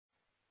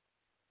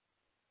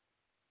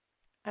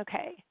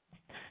Okay.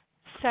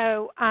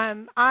 So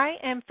I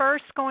am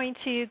first going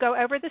to go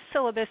over the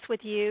syllabus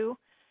with you,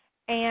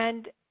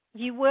 and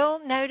you will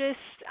notice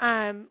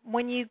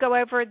when you go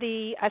over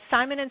the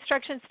assignment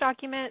instructions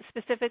document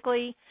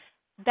specifically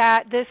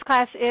that this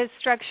class is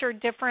structured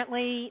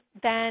differently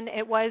than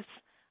it was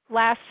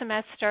last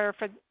semester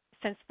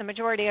since the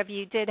majority of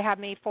you did have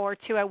me for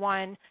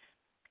 201.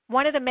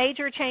 One of the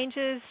major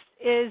changes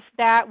is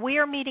that we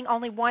are meeting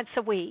only once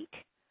a week.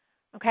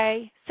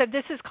 Okay, so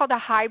this is called a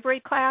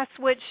hybrid class,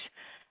 which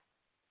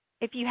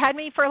if you had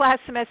me for last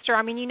semester,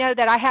 I mean, you know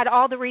that I had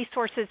all the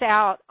resources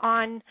out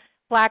on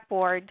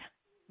Blackboard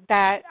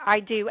that I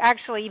do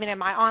actually even in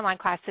my online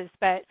classes,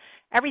 but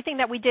everything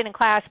that we did in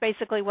class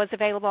basically was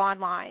available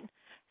online.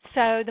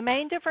 So the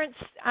main difference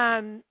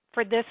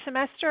for this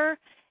semester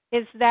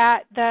is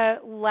that the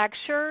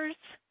lectures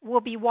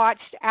will be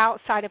watched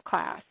outside of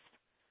class.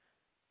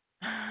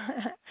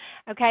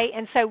 Okay,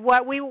 and so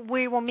what we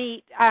will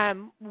meet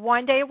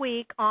one day a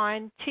week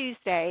on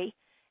Tuesday,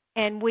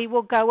 and we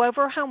will go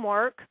over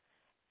homework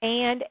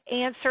and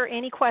answer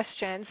any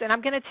questions. And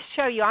I'm going to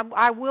show you,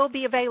 I will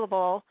be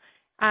available,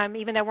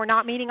 even though we're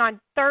not meeting on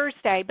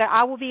Thursday, but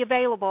I will be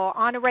available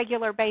on a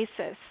regular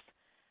basis,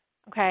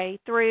 okay,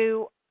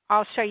 through,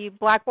 I'll show you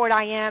Blackboard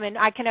IM, and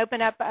I can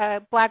open up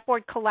a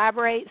Blackboard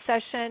Collaborate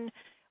session,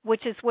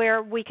 which is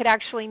where we could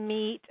actually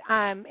meet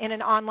in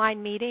an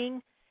online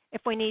meeting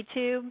if we need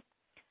to.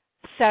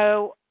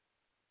 So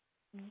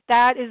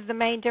that is the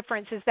main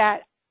difference, is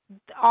that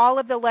all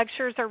of the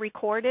lectures are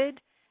recorded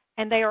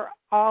and they are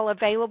all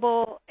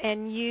available,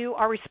 and you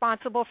are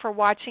responsible for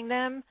watching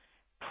them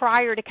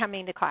prior to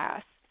coming to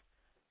class.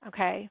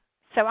 Okay,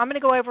 so I'm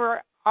going to go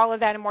over all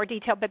of that in more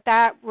detail, but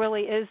that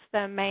really is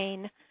the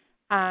main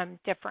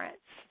difference.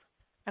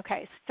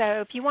 Okay, so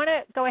if you want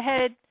to go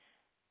ahead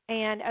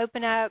and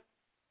open up,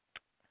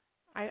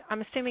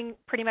 I'm assuming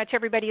pretty much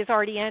everybody is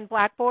already in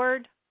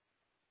Blackboard.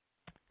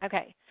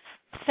 Okay,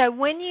 so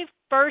when you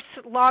first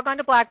log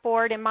onto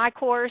Blackboard, in my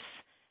course,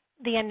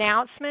 the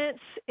announcements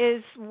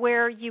is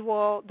where you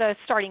will, the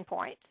starting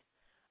point.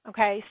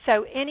 Okay,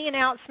 so any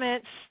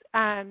announcements,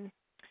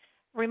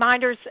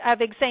 reminders of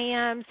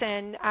exams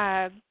and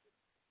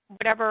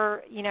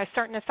whatever,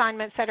 certain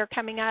assignments that are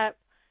coming up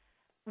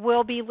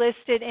will be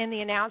listed in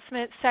the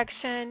announcements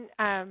section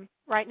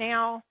right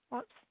now.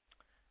 Whoops,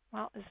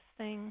 well, this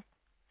thing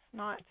is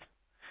not,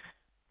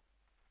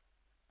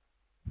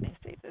 let me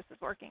see if this is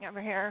working over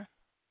here.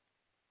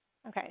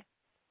 Okay.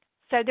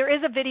 So there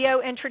is a video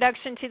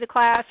introduction to the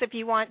class if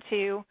you want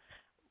to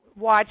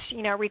watch,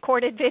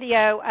 recorded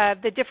video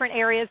of the different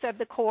areas of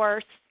the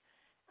course.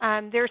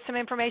 There's some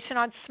information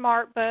on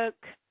SmartBook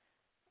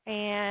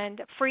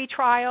and free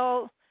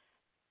trial.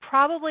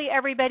 Probably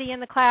everybody in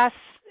the class,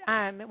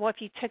 well, if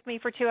you took me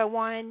for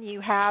 201,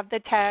 you have the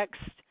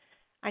text.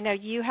 I know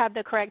you have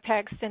the correct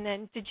text. And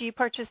then did you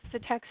purchase the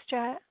text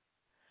yet?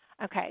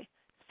 Okay.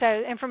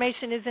 So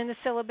information is in the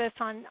syllabus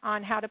on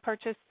how to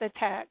purchase the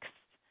text.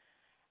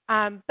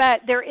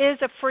 But there is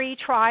a free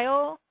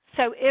trial,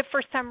 so if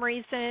for some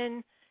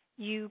reason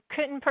you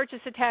couldn't purchase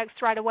a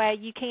text right away,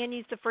 you can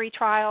use the free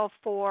trial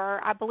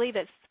for, I believe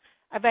it's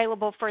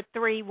available for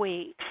 3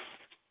 weeks.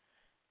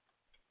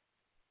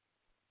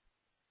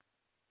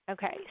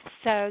 Okay,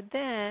 so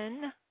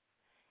then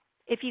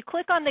if you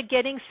click on the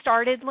Getting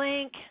Started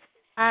link,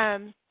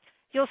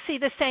 you'll see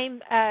the same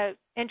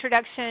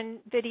introduction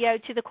video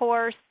to the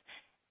course.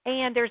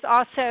 And there's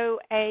also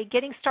a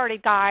Getting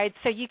Started guide,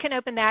 so you can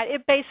open that.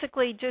 It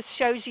basically just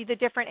shows you the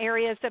different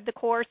areas of the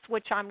course,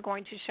 which I'm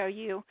going to show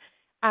you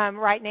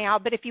right now.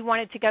 But if you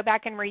wanted to go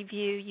back and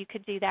review, you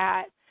could do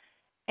that.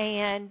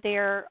 And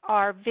there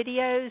are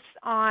videos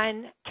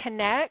on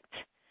Connect.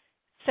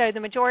 So the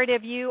majority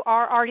of you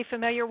are already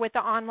familiar with the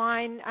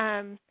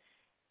online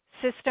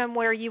system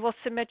where you will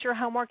submit your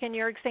homework and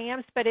your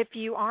exams. But if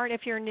you aren't,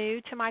 if you're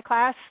new to my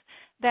class,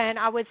 then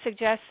I would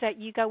suggest that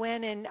you go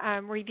in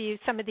and review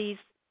some of these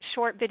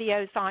short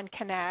videos on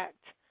Connect.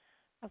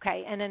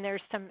 Okay, and then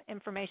there's some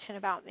information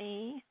about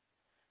me.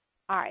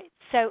 All right,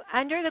 so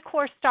under the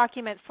course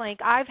documents link,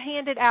 I've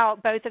handed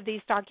out both of these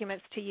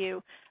documents to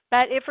you.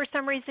 But if for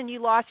some reason you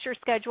lost your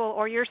schedule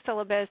or your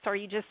syllabus, or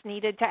you just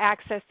needed to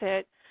access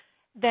it,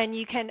 then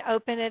you can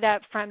open it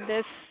up from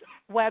this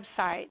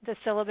website, the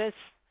syllabus.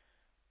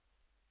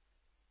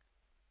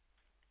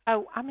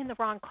 Oh, I'm in the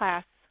wrong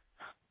class.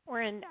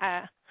 We're in,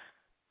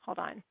 hold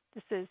on,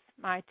 this is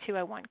my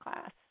 201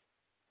 class.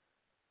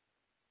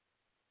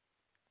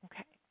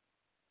 Okay.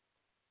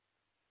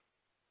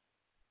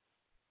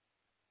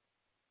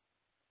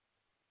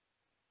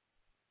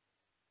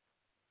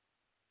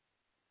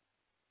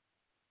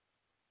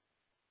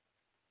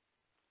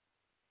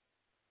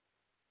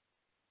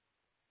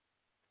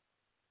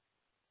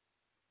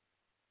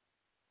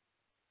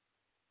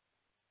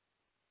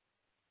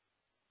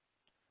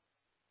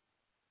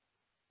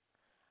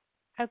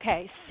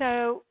 Okay,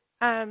 so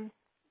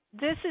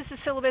this is the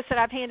syllabus that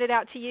I've handed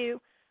out to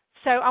you.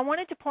 So I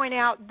wanted to point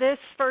out this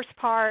first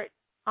part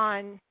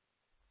on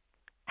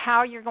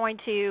how you're going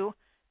to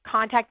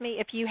contact me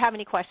if you have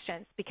any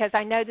questions, because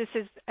I know this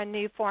is a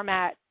new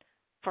format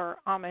for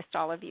almost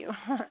all of you,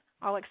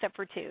 all except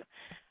for 2.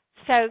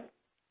 So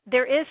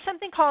there is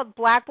something called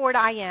Blackboard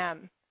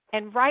IM,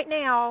 and right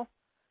now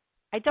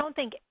I don't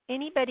think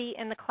anybody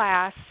in the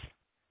class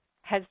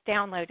has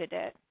downloaded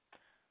it.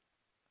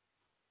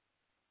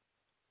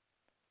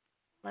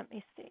 Let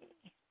me see.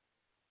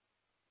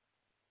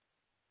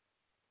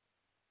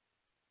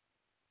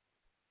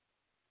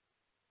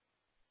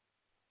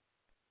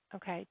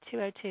 Okay,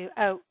 202.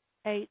 Oh,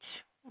 H1.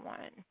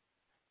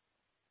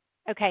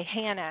 Okay,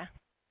 Hannah.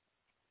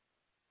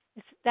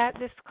 Is that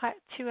this class?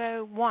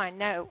 201?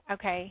 No.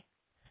 Okay,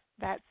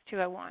 that's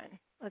 201.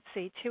 Let's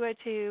see,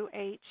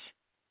 202H1.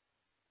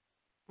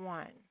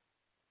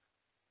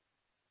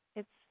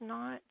 It's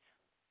not.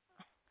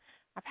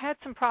 I've had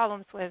some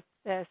problems with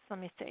this. Let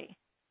me see.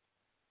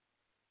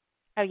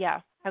 Oh,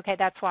 yeah. Okay,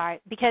 that's why.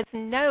 Because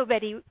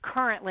nobody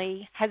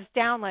currently has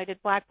downloaded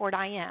Blackboard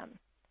IM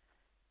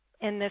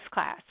in this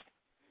class.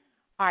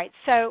 All right,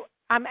 so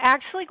I'm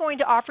actually going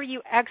to offer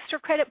you extra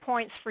credit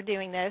points for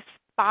doing this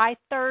by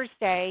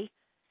Thursday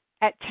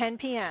at 10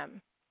 p.m.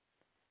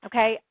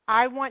 Okay,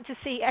 I want to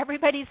see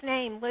everybody's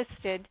name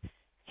listed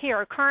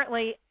here.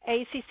 Currently,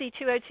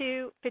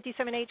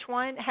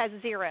 ACC202Firstday1 has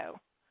 0.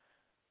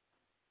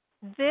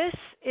 This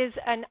is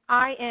an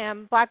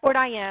IM, Blackboard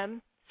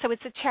IM, so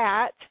it's a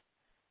chat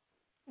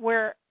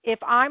where if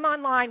I'm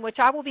online, which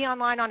I will be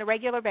online on a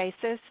regular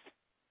basis,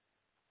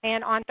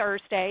 and on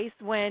Thursdays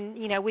when,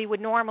 we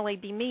would normally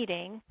be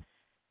meeting.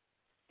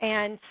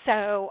 And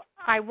so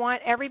I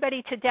want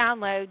everybody to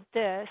download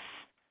this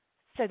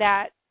so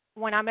that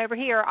when I'm over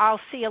here,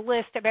 I'll see a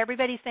list of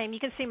everybody's name. You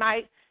can see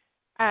my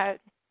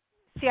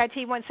CIT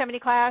 170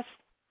 class.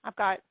 I've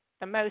got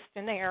the most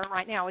in there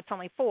right now. It's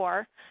only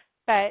 4.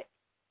 But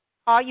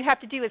all you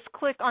have to do is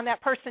click on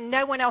that person.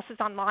 No one else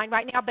is online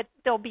right now, but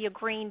there'll be a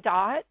green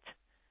dot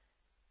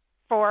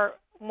for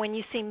when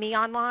you see me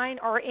online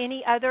or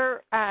any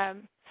other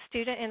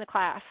student in the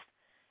class.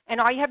 And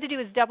all you have to do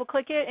is double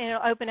click it and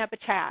it'll open up a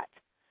chat.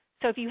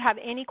 So if you have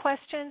any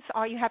questions,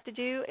 all you have to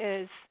do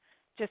is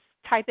just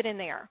type it in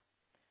there.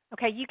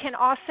 Okay, you can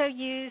also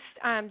use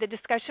the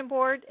discussion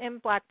board in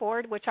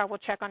Blackboard, which I will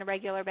check on a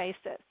regular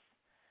basis.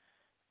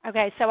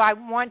 Okay, so I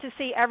want to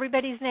see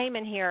everybody's name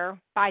in here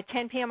by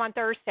 10 p.m. on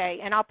Thursday,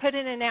 and I'll put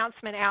an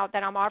announcement out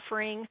that I'm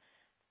offering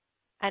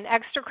an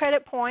extra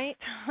credit point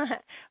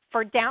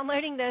for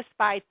downloading this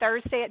by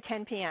Thursday at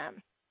 10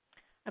 p.m.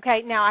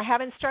 Okay, now I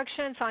have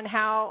instructions on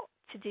how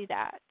to do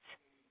that.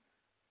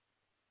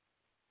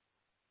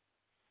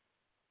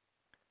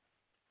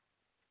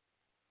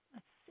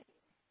 Let's see.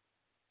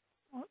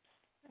 Whoops,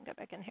 I'll go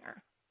back in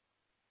here.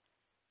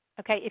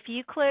 Okay, if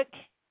you click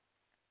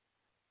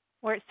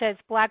where it says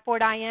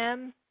Blackboard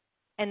IM,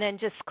 and then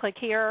just click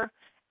here,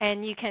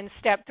 and you can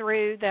step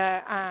through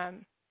the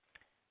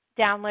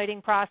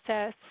downloading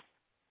process.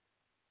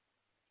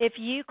 If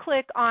you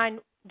click on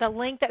the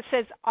link that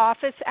says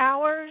Office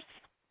Hours,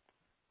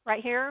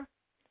 right here,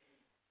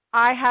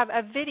 I have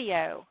a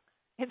video.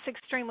 It's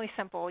extremely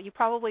simple. You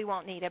probably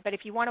won't need it, but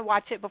if you want to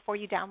watch it before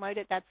you download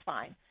it, that's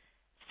fine.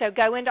 So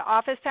go into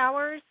Office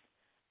Hours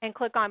and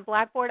click on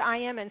Blackboard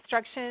IM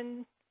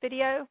instruction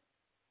video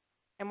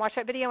and watch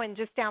that video and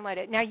just download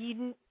it. Now,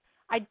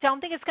 I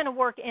don't think it's going to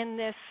work in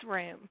this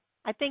room.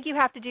 I think you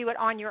have to do it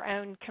on your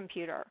own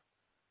computer.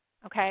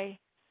 Okay?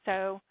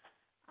 So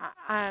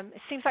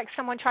it seems like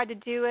someone tried to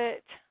do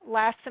it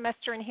last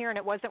semester in here and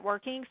it wasn't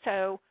working.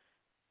 So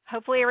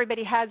hopefully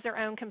everybody has their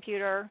own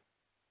computer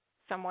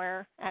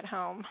somewhere at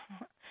home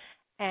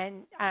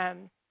and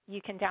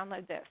you can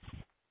download this.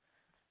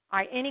 All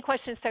right, any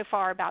questions so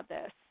far about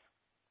this?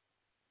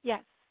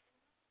 Yes.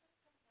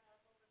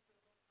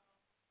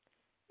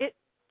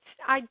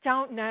 I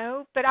don't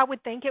know, but I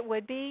would think it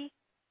would be.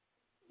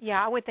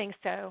 Yeah, I would think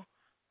so.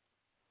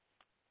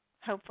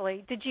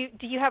 Hopefully. Do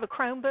you have a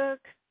Chromebook?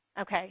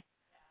 Okay.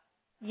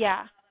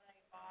 Yeah.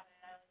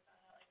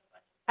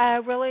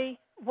 Really?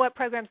 What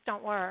programs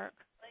don't work?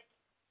 Like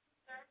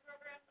certain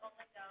programs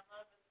only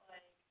download with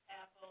like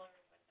Apple or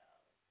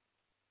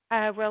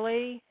Windows.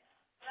 Really?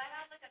 But I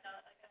have like an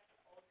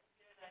old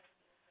computer that I can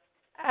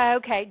use.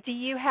 Okay. Do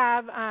you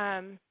have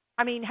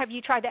have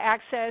you tried to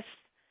access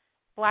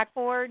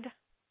Blackboard?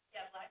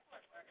 Yeah,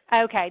 Blackboard works.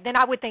 Okay, then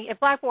I would think if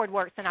Blackboard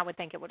works, then I would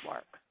think it would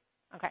work.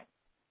 Okay.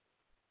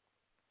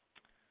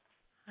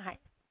 All right,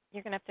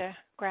 you're going to have to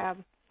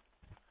grab.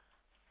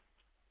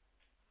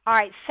 All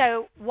right,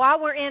 so while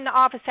we're in the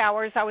office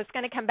hours, I was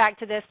going to come back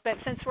to this, but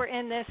since we're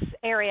in this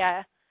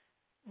area,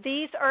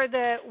 these are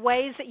the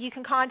ways that you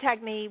can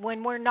contact me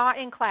when we're not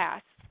in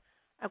class.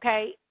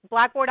 Okay,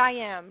 Blackboard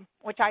IM,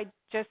 which I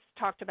just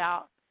talked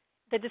about.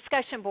 The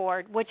discussion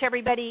board, which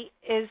everybody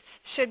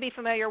should be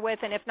familiar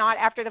with, and if not,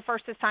 after the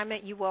first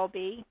assignment, you will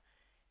be.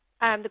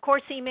 The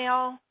course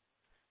email,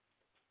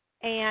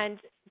 and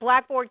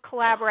Blackboard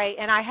Collaborate,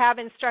 and I have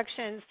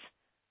instructions.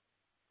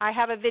 I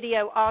have a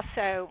video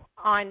also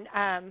on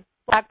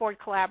Blackboard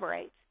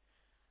Collaborate.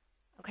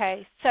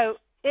 Okay, so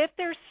if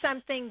there's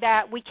something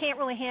that we can't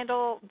really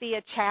handle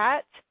via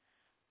chat,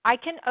 I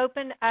can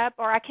open up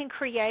or I can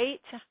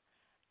create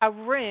a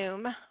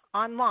room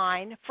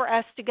online for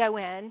us to go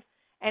in,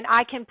 and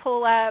I can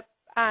pull up,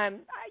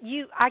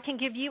 I can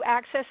give you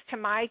access to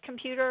my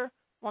computer,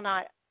 well,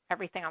 not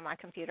everything on my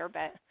computer,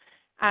 but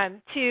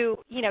to,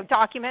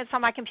 documents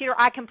on my computer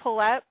I can pull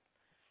up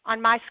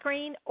on my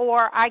screen,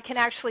 or I can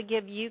actually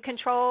give you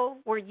control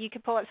where you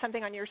can pull up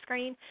something on your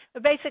screen.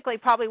 But basically,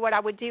 probably what I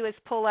would do is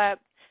pull up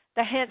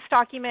the hints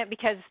document,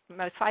 because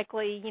most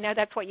likely,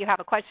 that's what you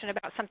have a question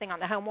about, something on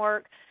the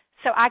homework.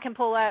 So I can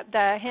pull up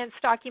the hints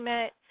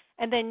document,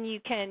 and then you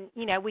can,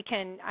 we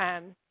can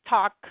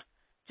talk,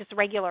 just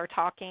regular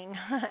talking.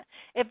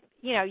 If,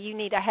 you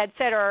need a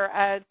headset or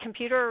a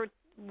computer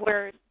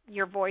where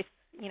your voice,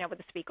 with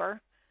a speaker,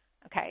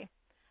 okay,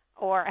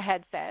 or a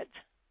headset,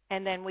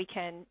 and then we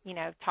can,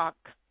 talk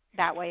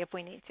that way if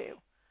we need to.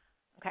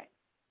 Okay.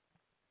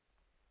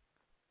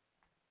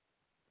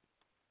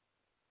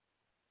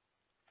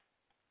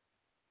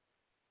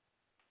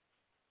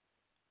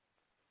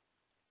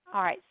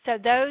 All right, so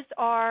those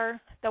are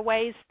the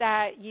ways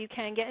that you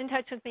can get in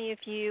touch with me if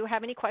you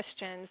have any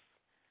questions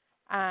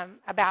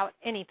about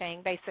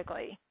anything,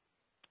 basically.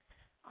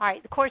 All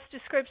right, the course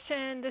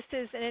description, this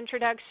is an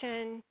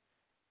introduction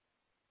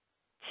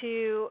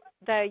to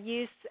the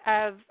use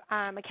of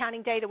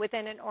accounting data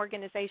within an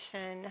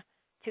organization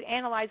to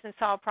analyze and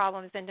solve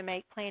problems and to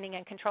make planning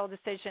and control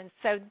decisions.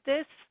 So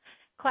this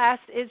class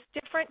is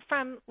different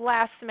from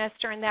last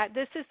semester in that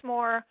this is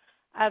more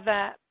of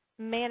a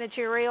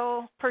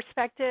managerial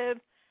perspective.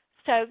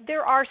 So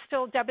there are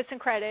still debits and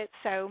credits,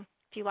 so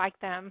if you like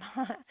them,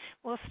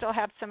 we'll still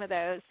have some of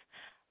those.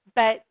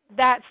 But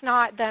that's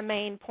not the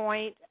main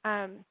point.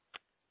 I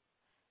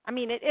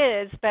mean, it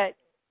is, but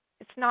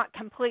it's not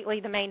completely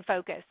the main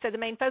focus. So the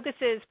main focus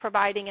is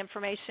providing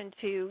information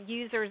to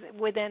users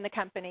within the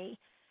company.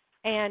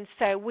 And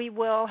so we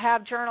will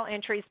have journal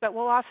entries, but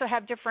we'll also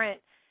have different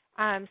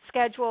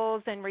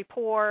schedules and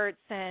reports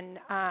and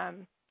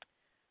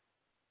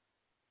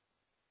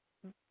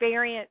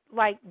variant,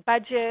 like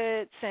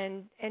budgets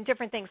and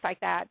different things like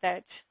that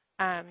that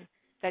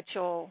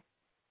you'll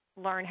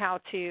learn how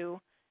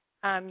to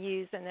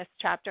use in this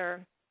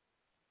chapter.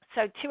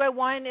 So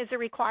 201 is a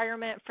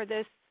requirement for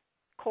this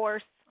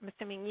course. I'm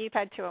assuming you've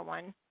had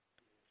 201.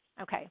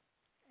 Okay.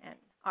 And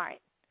all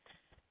right.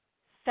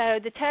 So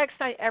the text,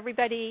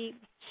 everybody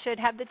should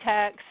have the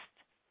text.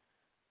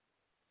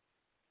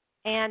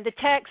 And the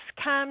text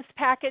comes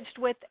packaged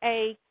with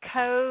a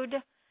code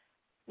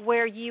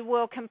where you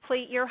will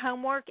complete your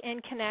homework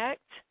in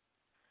Connect,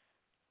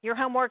 your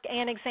homework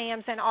and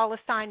exams and all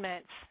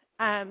assignments.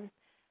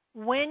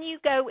 When you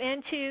go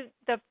into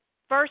the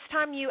first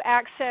time you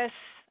access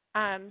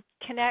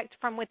Connect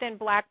from within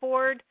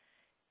Blackboard,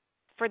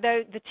 for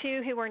the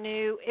two who are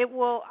new,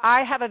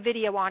 I have a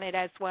video on it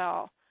as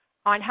well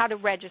on how to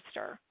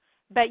register,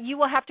 but you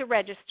will have to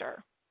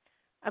register.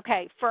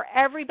 Okay, for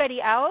everybody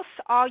else,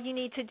 all you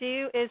need to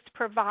do is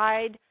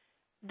provide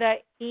the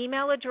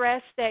email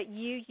address that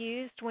you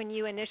used when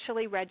you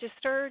initially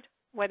registered,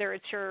 whether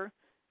it's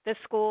the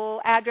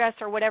school address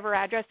or whatever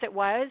address it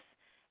was,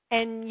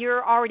 and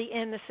you're already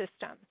in the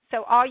system.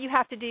 So all you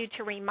have to do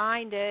to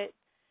remind it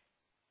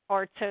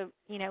or to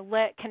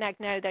let Connect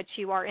know that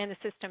you are in the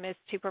system is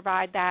to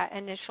provide that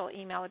initial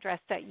email address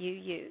that you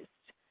used.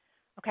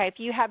 Okay, if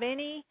you have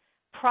any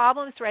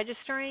problems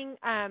registering,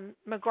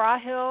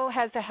 McGraw-Hill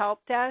has a help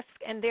desk,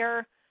 and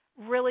they're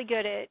really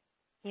good at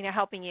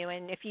helping you.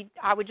 And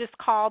I would just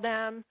call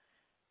them,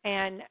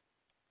 and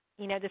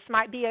this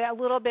might be a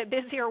little bit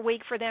busier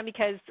week for them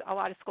because a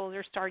lot of schools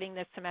are starting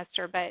this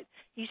semester, but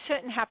you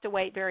shouldn't have to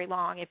wait very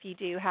long if you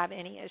do have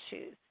any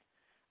issues.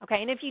 Okay,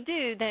 and if you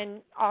do,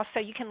 then also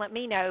you can let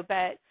me know,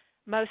 but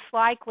most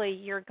likely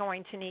you're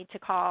going to need to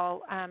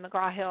call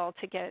McGraw-Hill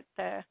to get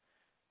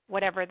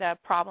whatever the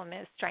problem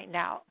is straightened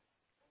out.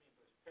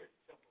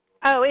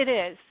 Oh, it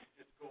is.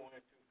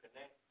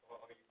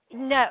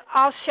 No,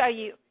 I'll show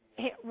you.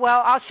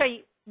 Well, I'll show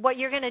you what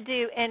you're going to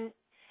do. And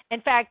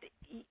in fact,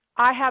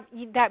 I have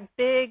that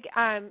big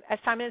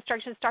assignment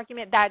instructions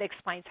document that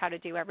explains how to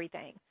do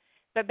everything.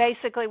 But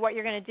basically what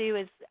you're going to do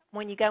is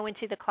when you go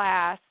into the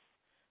class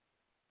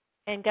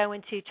and go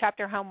into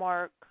chapter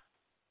homework,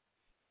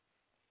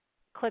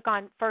 click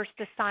on first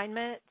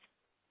assignment,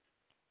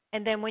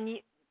 and then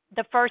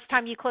the first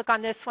time you click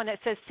on this one that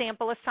says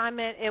sample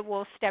assignment, it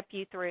will step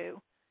you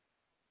through.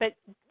 But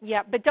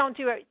don't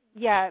do it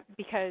yet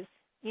because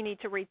you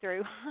need to read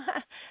through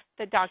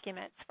the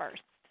documents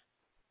first.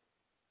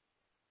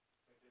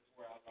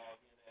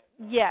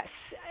 Yes,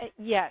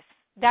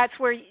 that's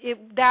where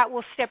that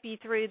will step you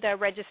through the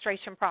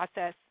registration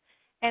process.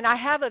 And I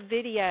have a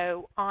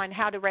video on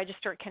how to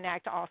register at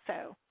Connect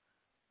also,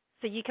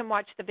 so you can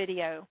watch the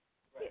video.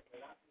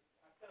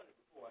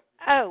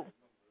 Oh,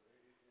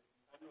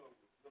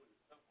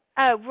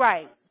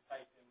 right.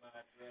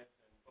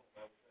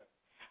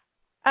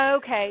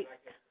 Okay.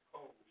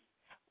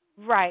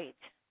 Right.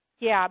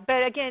 Yeah,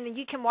 but again,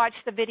 you can watch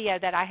the video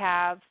that I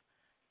have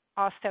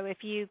also.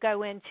 If you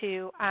go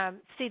into,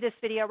 see this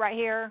video right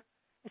here?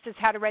 This is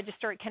how to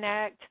register at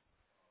Connect.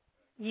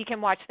 You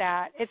can watch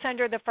that. It's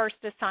under the first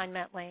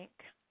assignment link.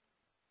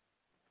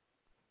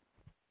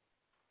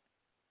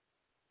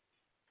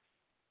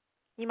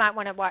 You might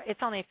want to watch. It's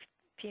only a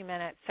few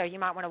minutes, so you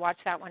might want to watch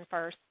that one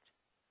first.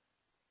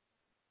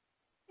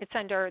 It's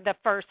under the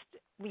first,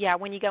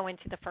 when you go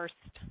into the first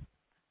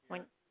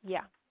one.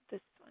 Yeah,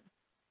 this one,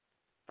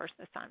 first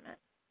assignment.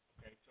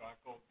 Okay, so I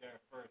go there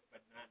first,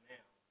 but not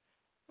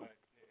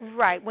now.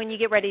 Right, when you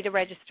get ready to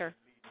register.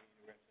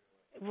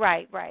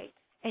 Right.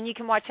 And you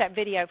can watch that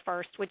video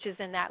first, which is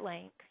in that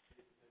link.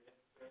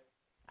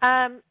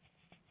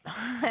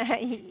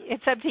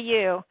 It's up to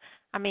you.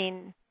 I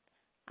mean,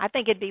 I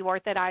think it'd be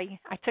worth it. I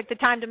took the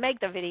time to make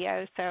the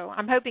video, so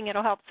I'm hoping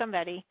it'll help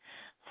somebody.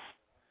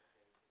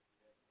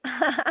 All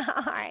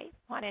right.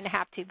 Well, I didn't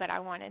have to, but I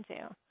wanted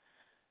to.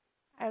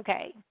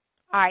 Okay.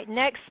 All right.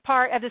 Next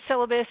part of the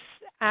syllabus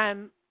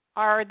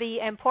are the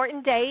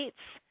important dates.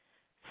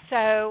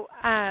 So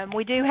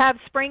we do have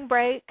spring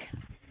break.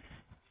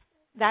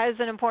 That is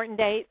an important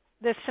date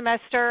this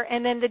semester.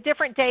 And then the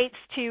different dates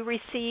to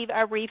receive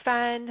a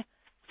refund,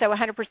 so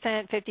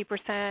 100%,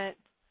 50%.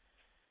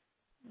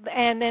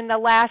 And then the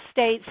last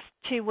dates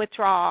to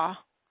withdraw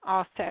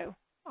also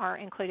are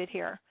included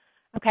here.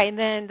 Okay, and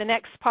then the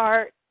next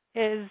part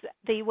is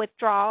the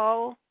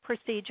withdrawal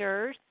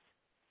procedures.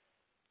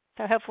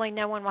 So hopefully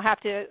no one will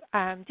have to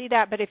do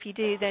that, but if you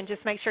do, then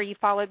just make sure you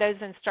follow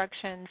those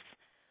instructions.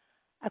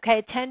 Okay,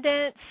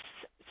 attendance.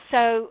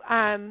 So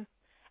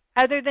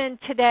other than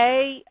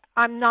today,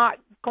 I'm not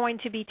going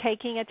to be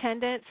taking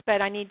attendance,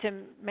 but I need to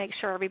make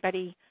sure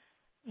everybody,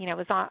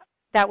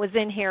 that was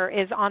in here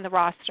is on the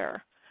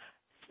roster.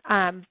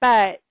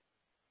 But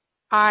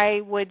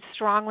I would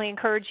strongly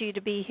encourage you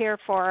to be here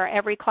for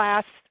every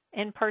class,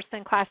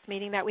 in-person class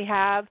meeting that we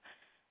have,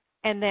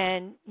 and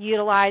then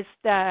utilize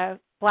the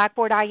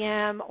Blackboard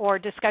IM or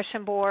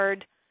discussion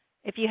board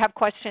if you have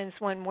questions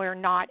when we're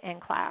not in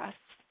class.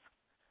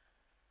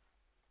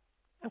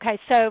 Okay,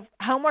 so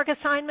homework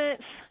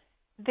assignments,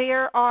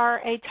 there are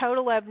a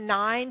total of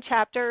 9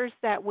 chapters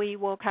that we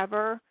will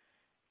cover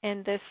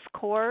in this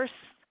course,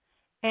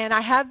 and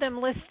I have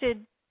them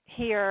listed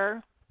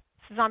here.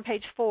 This is on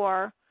page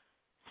 4.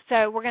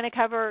 So we're going to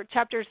cover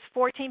chapters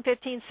 14,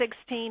 15,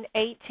 16,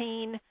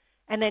 18,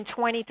 and then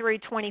 20 through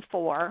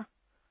 24.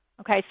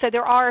 Okay, so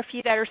there are a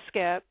few that are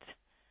skipped.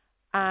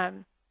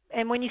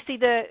 And when you see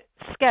the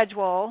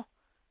schedule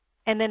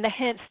and then the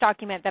hints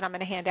document that I'm going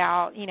to hand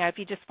out, if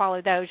you just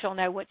follow those, you'll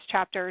know which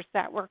chapters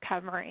that we're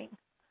covering.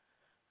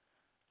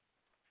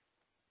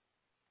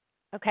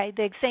 Okay,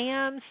 the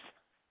exams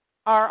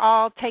are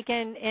all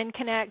taken in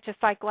Connect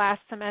just like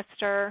last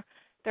semester.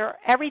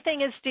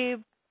 Everything is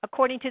due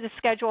according to the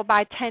schedule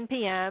by 10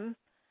 p.m.,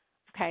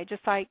 okay,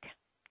 just like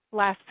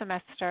last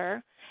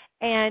semester.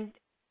 And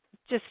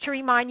just to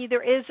remind you,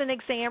 there is an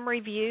exam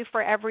review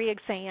for every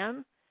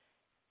exam,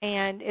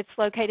 and it's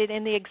located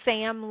in the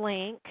exam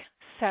link.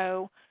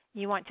 So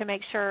you want to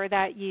make sure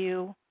that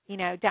you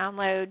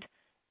download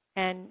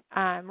and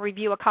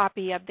review a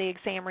copy of the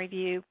exam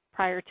review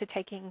prior to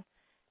taking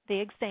the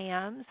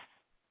exams.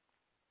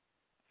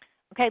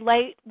 Okay,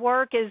 late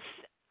work is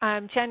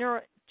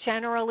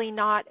generally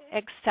not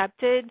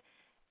accepted.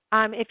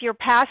 If you're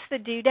past the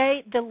due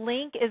date, the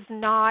link is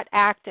not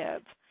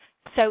active.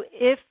 So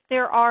if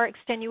there are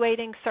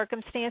extenuating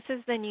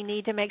circumstances, then you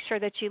need to make sure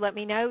that you let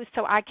me know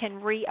so I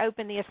can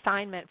reopen the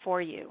assignment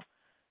for you.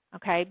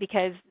 Okay,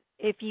 because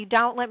if you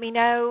don't let me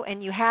know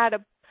and you had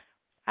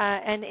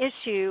an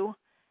issue,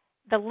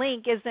 the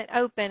link isn't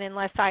open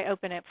unless I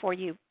open it for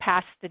you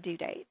past the due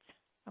date.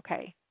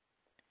 Okay.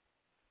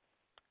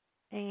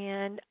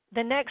 And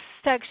the next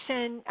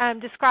section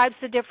describes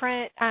the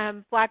different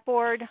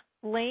Blackboard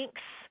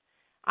links.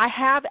 I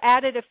have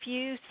added a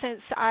few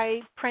since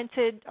I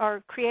printed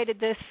or created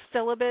this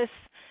syllabus.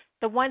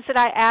 The ones that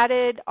I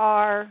added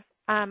are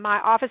my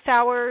office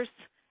hours,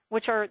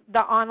 which are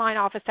the online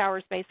office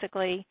hours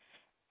basically,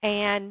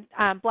 and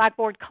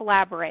Blackboard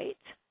Collaborate.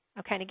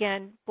 Okay, and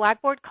again,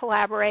 Blackboard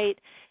Collaborate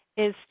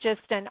is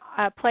just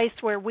a place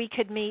where we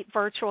could meet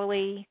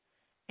virtually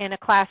in a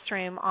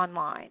classroom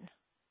online.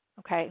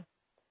 Okay.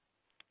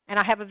 And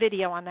I have a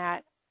video on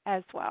that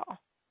as well.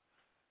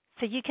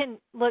 So you can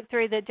look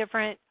through the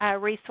different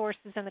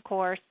resources in the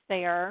course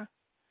there.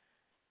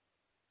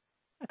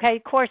 Okay,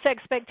 course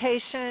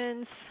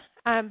expectations.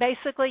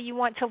 Basically, you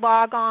want to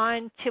log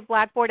on to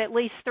Blackboard at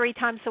least 3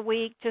 times a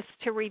week just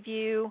to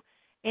review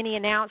any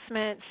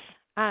announcements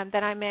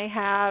that I may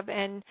have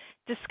and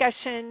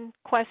discussion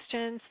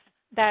questions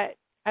that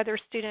other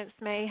students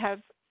may have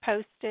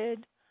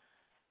posted.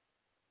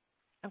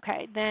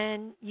 Okay,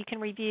 then you can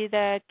review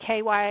the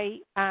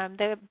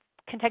the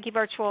Kentucky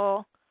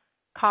Virtual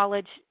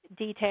College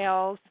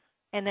details,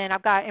 and then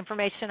I've got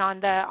information on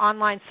the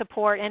online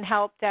support and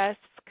help desk.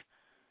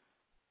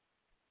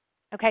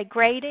 Okay,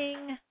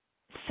 grading.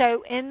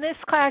 So in this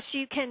class,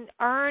 you can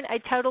earn a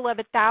total of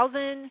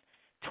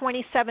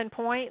 1,027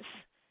 points,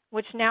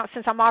 which now,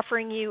 since I'm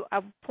offering you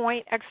a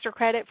point extra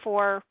credit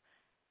for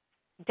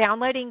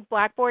downloading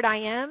Blackboard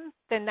IM,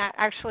 then that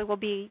actually will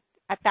be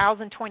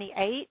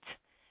 1,028.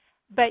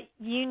 But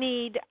you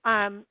need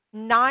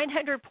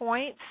 900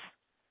 points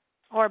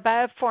or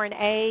above for an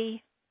A,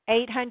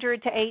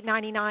 800 to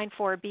 899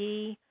 for a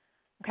B,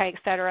 okay, et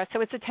cetera.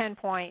 So it's a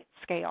 10-point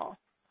scale.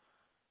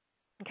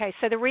 Okay,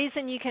 so the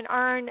reason you can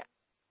earn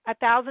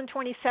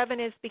 1,027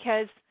 is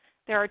because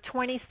there are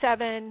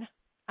 27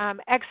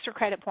 extra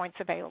credit points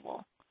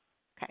available.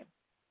 Okay.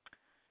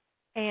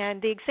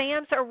 And the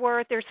exams are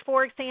worth, there's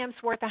 4 exams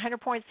worth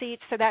 100 points each,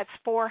 so that's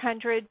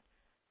 400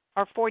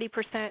 or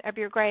 40% of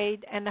your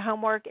grade, and the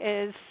homework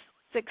is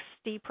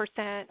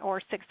 60%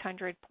 or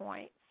 600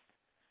 points.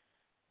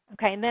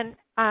 Okay, and then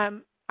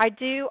I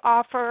do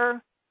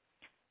offer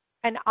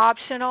an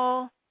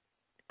optional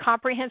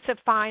comprehensive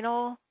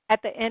final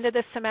at the end of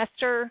the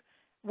semester,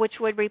 which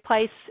would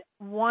replace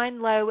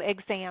one low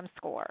exam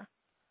score.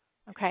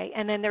 Okay,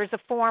 and then there's a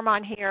form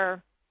on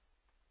here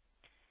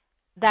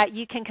that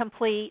you can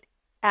complete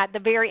at the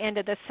very end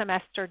of the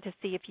semester to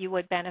see if you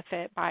would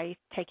benefit by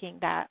taking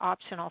that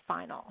optional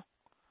final.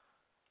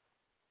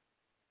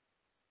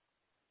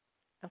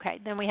 Okay,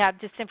 then we have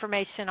just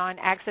information on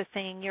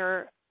accessing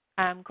your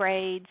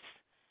grades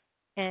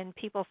in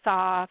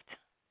PeopleSoft,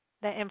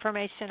 the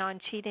information on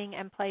cheating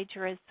and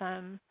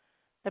plagiarism,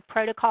 the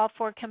protocol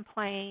for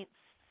complaints,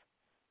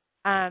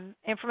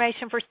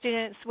 information for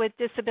students with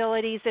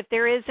disabilities. If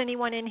there is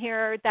anyone in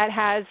here that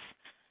has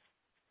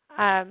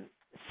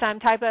some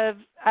type of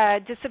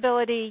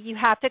disability, you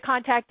have to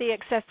contact the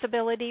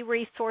Accessibility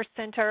Resource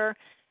Center,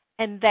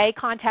 and they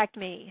contact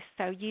me.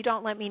 So you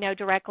don't let me know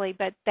directly,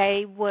 but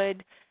they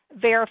would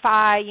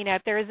verify,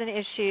 if there is an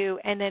issue,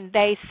 and then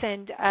they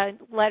send a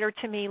letter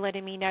to me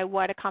letting me know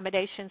what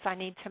accommodations I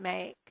need to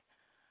make.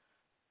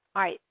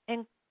 All right,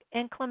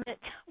 inclement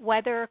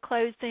weather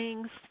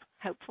closings.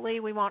 Hopefully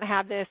we won't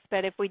have this,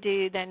 but if we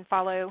do, then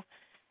follow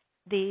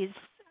these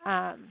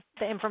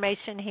the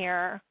information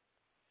here.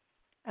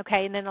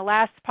 Okay, and then the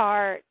last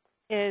part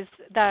is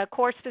the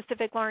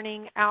course-specific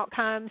learning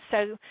outcomes.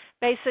 So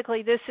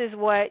basically, this is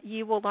what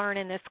you will learn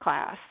in this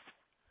class.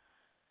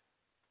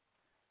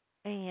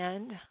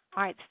 And,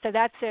 all right, so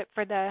that's it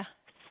for the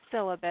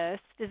syllabus.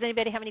 Does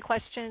anybody have any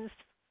questions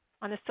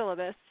on the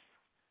syllabus?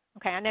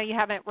 Okay, I know you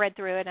haven't read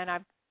through it, and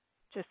I've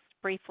just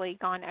briefly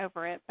gone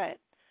over it, but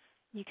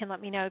you can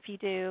let me know if you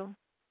do.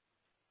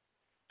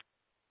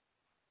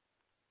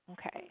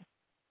 Okay.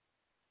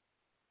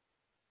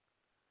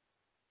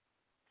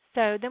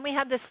 So then we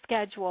have the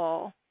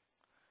schedule.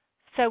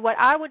 So what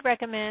I would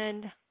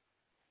recommend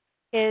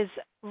is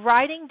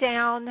writing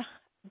down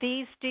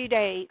these due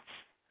dates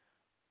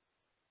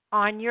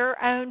on your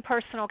own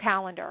personal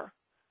calendar,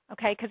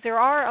 okay, because there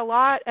are a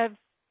lot of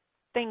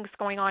things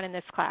going on in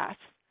this class.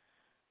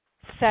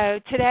 So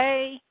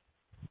today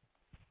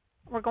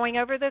we're going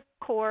over the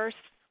course,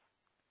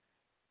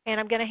 and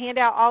I'm going to hand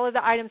out all of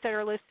the items that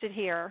are listed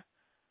here.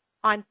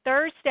 On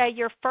Thursday,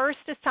 your first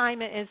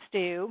assignment is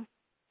due.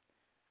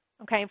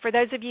 Okay, and for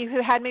those of you who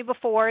had me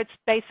before, it's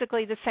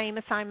basically the same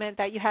assignment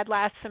that you had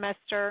last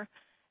semester,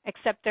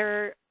 except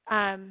the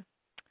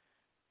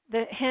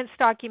hints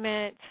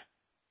document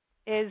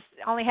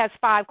only has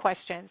 5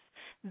 questions.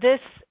 This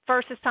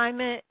first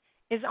assignment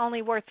is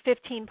only worth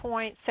 15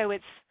 points, so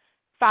it's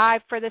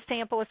 5 for the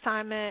sample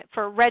assignment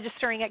for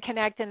registering at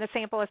Connect and the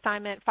sample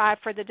assignment, 5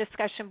 for the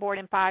discussion board,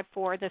 and 5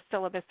 for the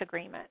syllabus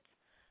agreement.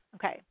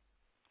 Okay,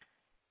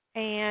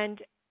 and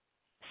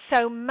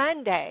so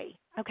Monday,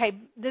 okay,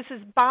 this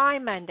is by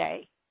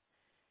Monday,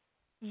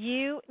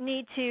 you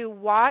need to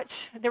watch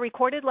the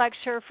recorded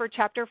lecture for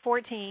Chapter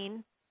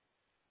 14,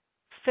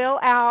 fill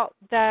out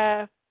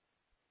the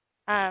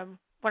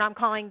what I'm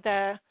calling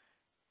the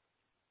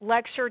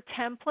lecture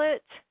template,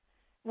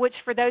 which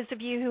for those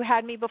of you who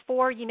had me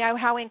before, you know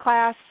how in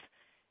class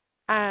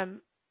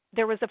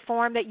there was a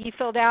form that you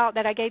filled out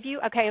that I gave you.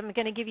 Okay, I'm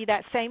going to give you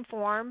that same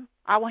form.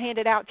 I will hand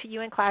it out to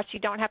you in class. You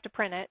don't have to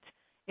print it.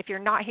 If you're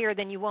not here,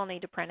 then you will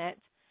need to print it.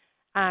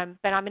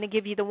 But I'm going to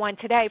give you the one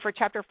today for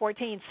Chapter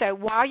 14. So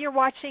while you're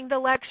watching the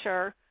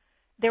lecture,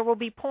 there will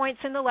be points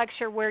in the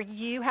lecture where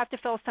you have to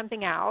fill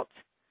something out.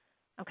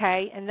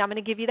 Okay, and I'm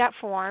going to give you that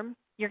form.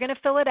 You're going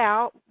to fill it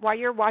out while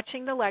you're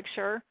watching the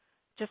lecture,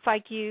 just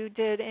like you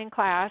did in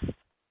class.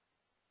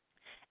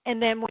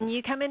 And then when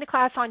you come into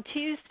class on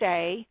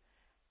Tuesday,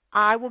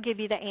 I will give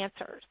you the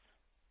answers.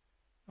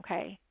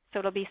 Okay, so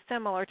it'll be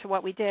similar to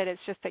what we did.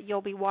 It's just that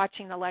you'll be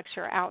watching the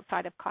lecture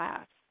outside of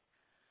class.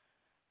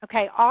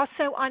 Okay,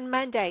 also on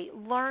Monday,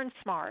 Learn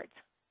Smart.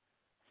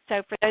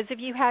 So for those of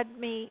you who had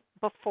me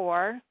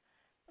before,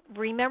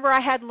 remember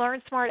I had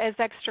Learn Smart as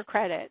extra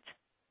credit,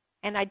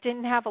 and I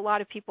didn't have a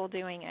lot of people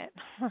doing it.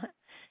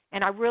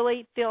 And I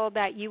really feel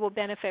that you will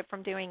benefit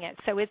from doing it.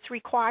 So it's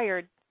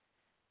required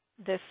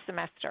this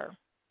semester.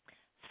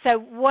 So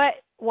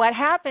what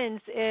happens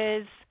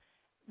is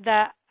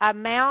the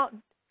amount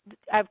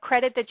of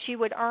credit that you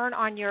would earn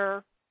on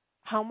your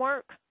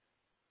homework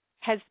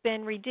has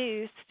been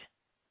reduced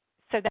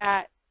so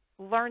that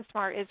Learn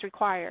Smart is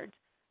required.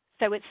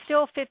 So it's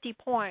still 50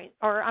 points,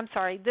 or I'm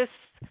sorry, this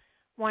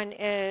one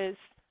is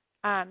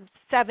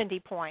 70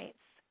 points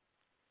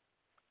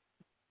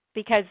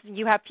because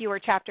you have fewer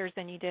chapters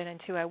than you did in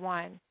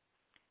 201.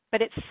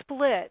 But it's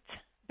split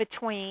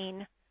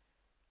between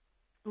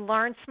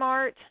Learn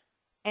Smart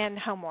and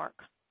homework,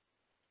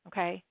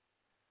 okay?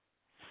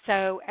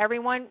 So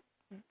everyone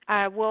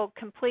will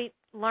complete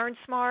Learn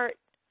Smart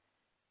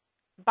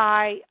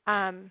by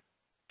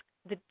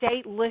the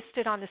date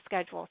listed on the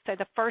schedule. So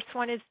the first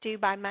one is due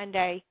by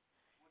Monday.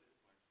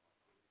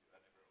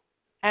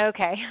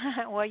 Okay,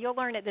 well, you'll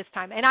learn it this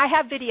time. And I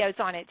have videos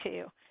on it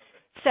too.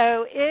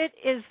 So it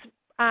is,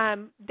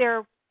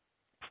 they're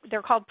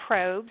called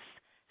probes.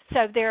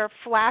 So they're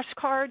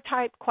flashcard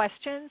type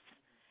questions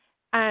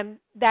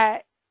that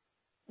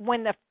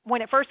when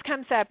it first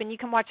comes up, and you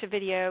can watch a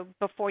video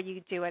before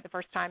you do it the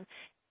first time,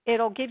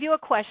 it'll give you a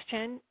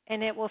question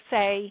and it will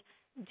say,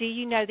 do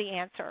you know the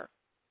answer?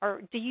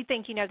 Or do you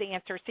think you know the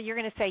answer? So you're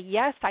going to say,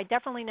 yes, I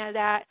definitely know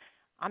that.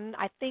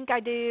 I think I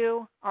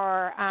do.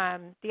 Or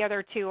the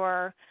other two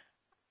are,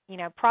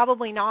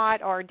 probably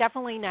not, or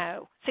definitely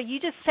no. So you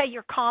just say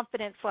your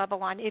confidence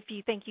level on if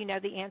you think you know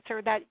the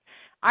answer. That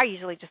I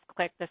usually just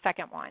click the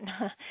second one.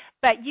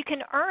 But you can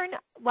earn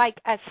like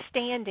a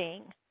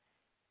standing.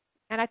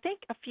 And I think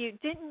a few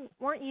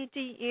weren't you?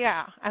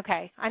 Yeah,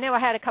 okay. I know I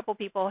had a couple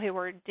people who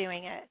were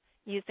doing it,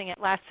 using it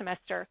last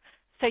semester.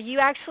 So you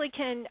actually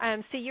can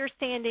see your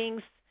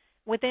standings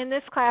within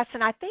this class,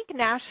 and I think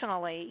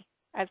nationally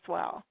as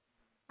well.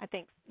 I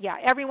think, yeah,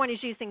 everyone is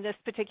using this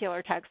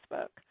particular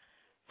textbook.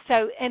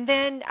 So, and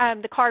then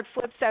the card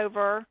flips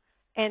over,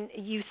 and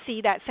you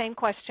see that same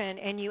question,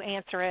 and you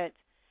answer it,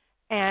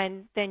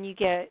 and then you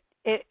get,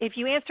 if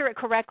you answer it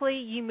correctly,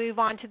 you move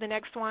on to the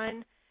next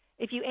one.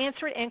 If you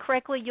answer it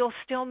incorrectly, you'll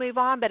still move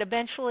on, but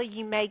eventually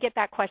you may get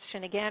that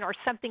question again or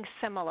something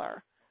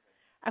similar.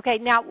 Okay,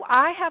 now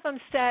I have them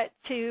set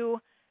to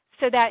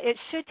so that it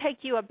should take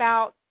you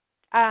about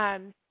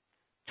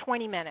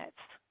 20 minutes.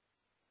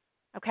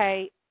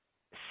 Okay,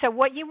 so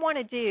what you want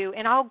to do,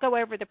 and I'll go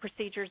over the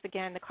procedures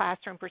again, the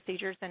classroom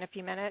procedures in a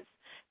few minutes,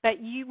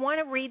 but you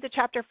want to read the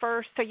chapter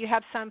first so you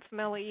have some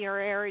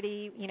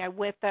familiarity,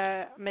 with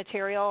the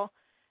material,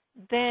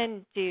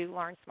 then do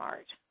Learn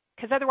Smart.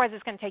 Because otherwise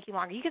it's going to take you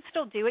longer. You can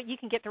still do it. You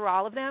can get through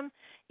all of them.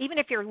 Even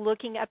if you're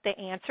looking up the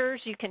answers,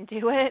 you can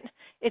do it.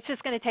 It's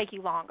just going to take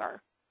you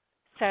longer.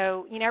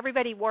 So,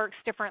 everybody works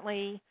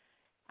differently.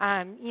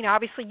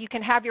 Obviously you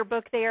can have your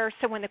book there,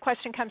 so when the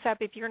question comes up,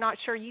 if you're not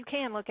sure, you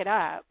can look it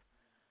up.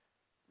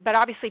 But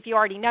obviously if you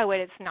already know it,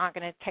 it's not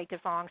going to take as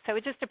long. So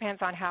it just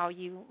depends on how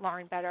you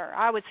learn better.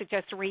 I would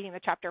suggest reading the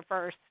chapter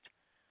first.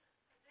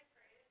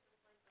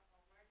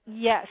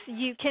 Yes,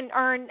 you can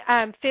earn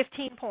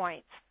 15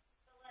 points.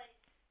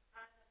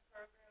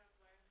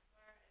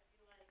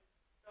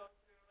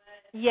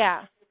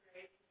 Yeah.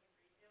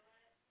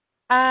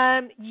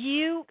 No,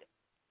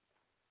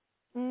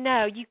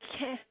 you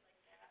can't.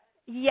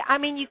 Yeah, I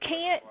mean, you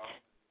can't.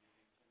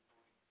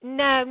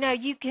 No,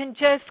 you can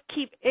just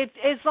keep,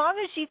 as long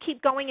as you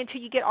keep going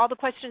until you get all the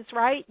questions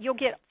right, you'll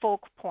get full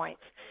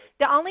points.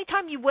 The only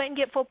time you wouldn't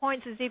get full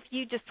points is if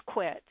you just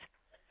quit.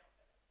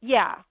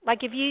 Yeah, like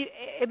if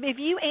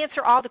you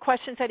answer all the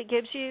questions that it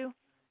gives you,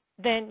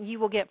 then you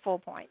will get full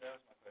points.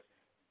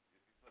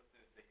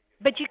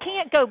 But you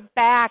can't go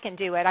back and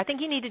do it. I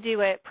think you need to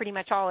do it pretty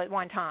much all at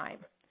one time.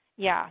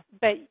 Yeah,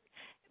 but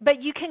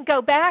you can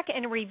go back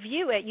and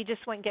review it. You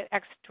just wouldn't get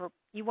extra.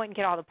 You wouldn't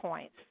get all the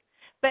points.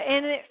 But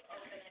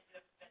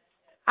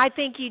I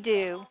think you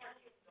do.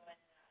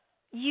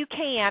 You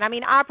can. I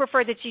mean, I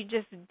prefer that you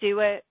just do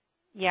it.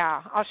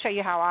 Yeah, I'll show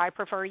you how I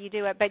prefer you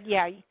do it. But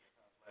yeah.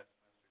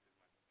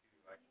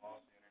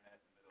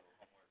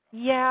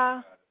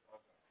 Yeah.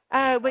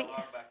 Oh, but.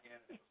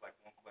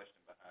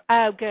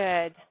 Oh,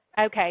 good.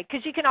 Okay,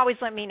 because you can always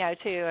let me know,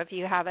 too, if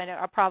you have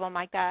a problem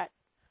like that.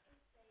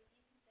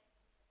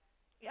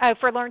 Oh,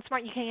 for Learn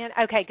Smart you can?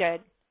 Okay,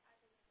 good.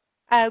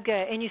 Oh,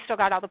 good. And you still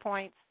got all the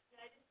points?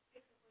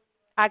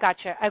 I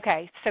gotcha.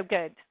 Okay, so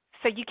good.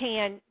 So you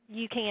can,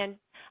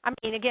 I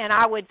mean, again,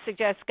 I would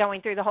suggest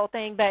going through the whole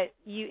thing, but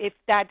if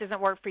that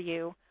doesn't work for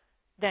you,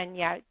 then,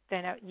 yeah,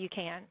 then you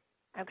can.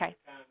 Okay.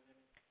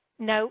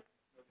 No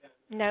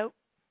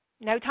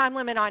time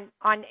limit on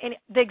any,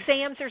 the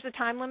exams, there's a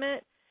time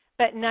limit.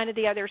 But none of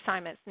the other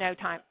assignments, no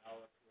time.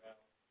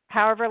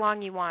 However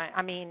long you want.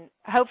 I mean,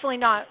 hopefully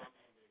not.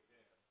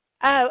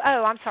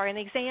 Oh, I'm sorry. In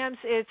the exams,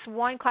 it's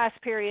one class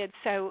period,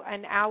 so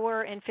an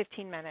hour and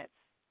 15 minutes.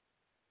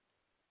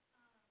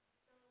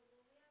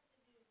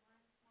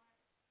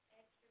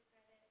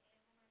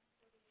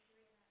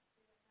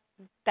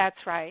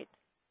 That's right.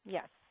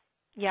 Yes.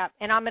 Yeah.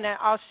 And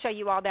I'll show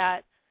you all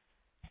that.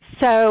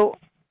 So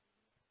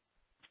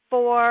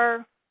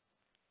for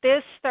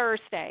this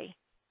Thursday,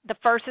 the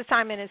first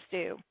assignment is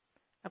due,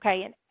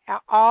 okay, and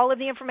all of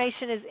the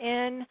information is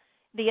in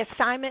the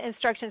assignment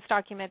instructions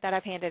document that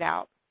I've handed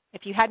out.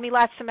 If you had me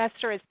last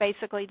semester, it's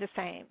basically the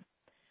same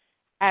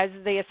as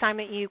the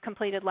assignment you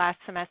completed last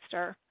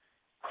semester.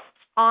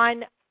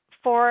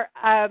 For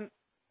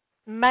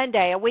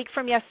Monday, a week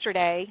from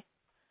yesterday,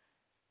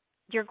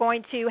 you're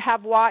going to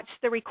have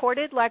watched the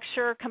recorded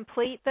lecture,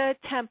 complete the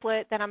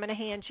template that I'm going to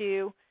hand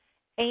you,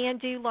 and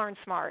do Learn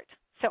Smart.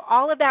 So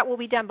all of that will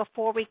be done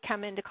before we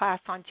come into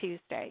class on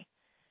Tuesday.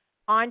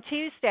 On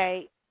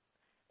Tuesday,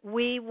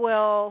 there's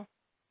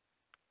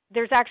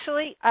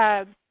actually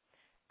a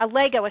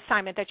Lego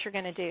assignment that you're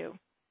going to do.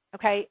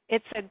 Okay,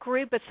 it's a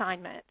group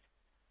assignment,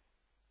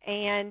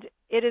 and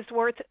it is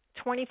worth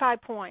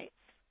 25 points.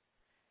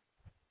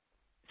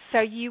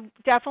 So you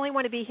definitely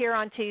want to be here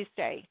on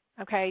Tuesday,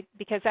 okay,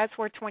 because that's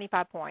worth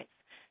 25 points.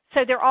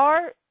 So there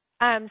are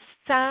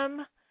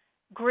some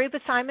group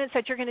assignments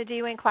that you're going to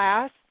do in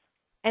class,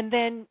 and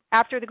then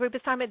after the group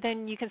assignment,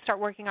 then you can start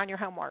working on your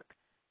homework.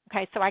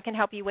 Okay, so I can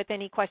help you with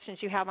any questions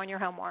you have on your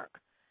homework.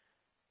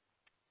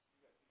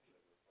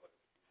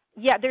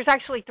 Yeah, there's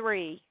actually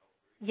 3.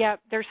 Yep,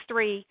 there's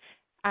 3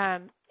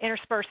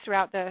 interspersed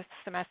throughout the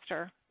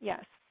semester,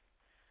 yes.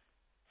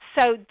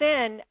 So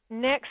then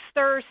next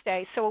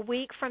Thursday, so a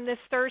week from this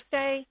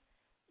Thursday,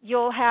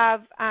 you'll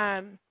have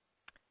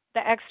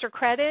the extra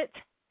credit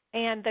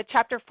and the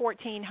Chapter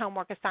 14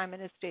 homework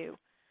assignment is due.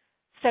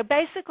 So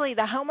basically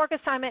the homework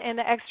assignment and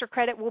the extra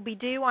credit will be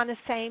due on the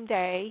same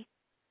day.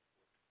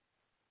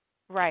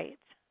 Right.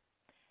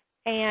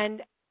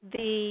 And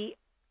the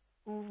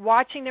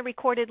watching the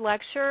recorded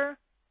lecture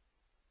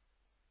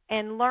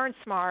and Learn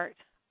Smart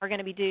are going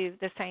to be due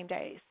the same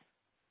days.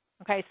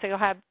 Okay, so you'll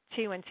have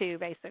 2 and 2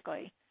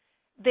 basically.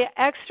 The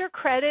extra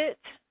credit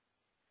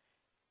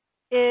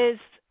is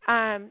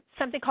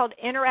something called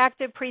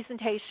interactive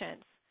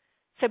presentations.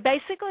 So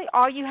basically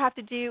all you have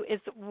to do is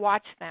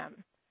watch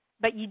them.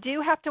 But you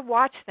do have to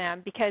watch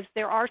them because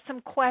there are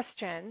some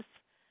questions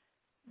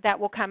that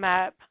will come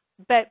up.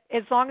 But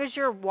as long as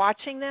you're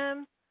watching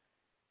them,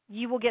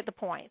 you will get the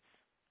points.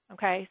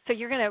 Okay, so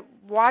you're going to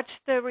watch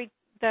the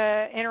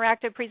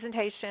interactive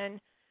presentation.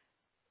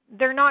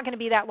 They're not going to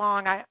be that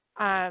long.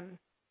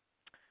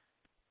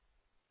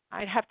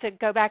 I'd have to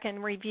go back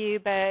and review,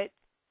 but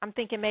I'm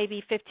thinking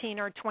maybe 15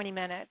 or 20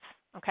 minutes.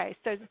 Okay,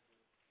 so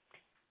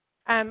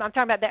I'm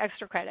talking about the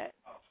extra credit.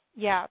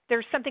 Yeah,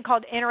 there's something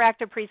called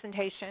interactive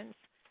presentations,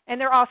 and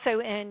they're also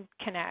in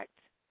Connect.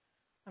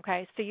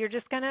 Okay, so you're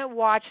just going to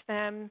watch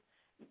them.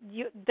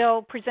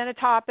 They'll present a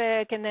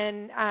topic, and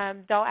then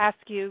they'll ask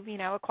you,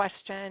 a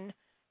question.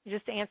 You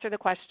just answer the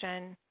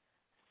question.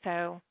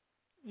 So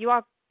you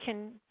all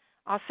can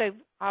also,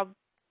 I'll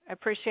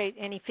appreciate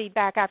any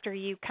feedback after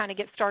you kind of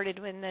get started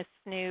in this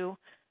new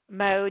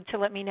mode to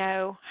let me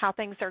know how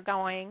things are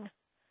going.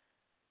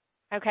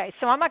 Okay,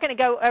 so I'm not going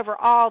to go over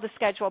all the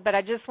schedule, but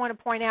I just want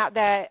to point out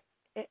that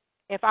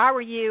if I were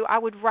you, I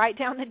would write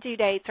down the due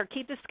dates or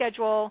keep the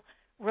schedule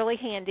really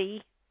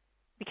handy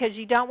because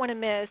you don't want to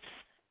miss,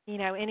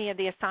 any of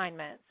the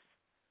assignments.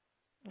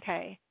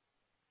 Okay.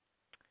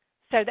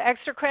 So the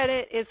extra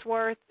credit is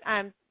worth,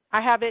 I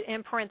have it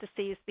in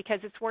parentheses because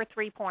it's worth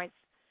 3 points.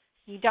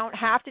 You don't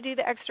have to do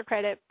the extra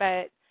credit,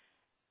 but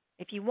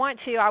if you want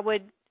to, I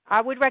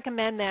would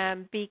recommend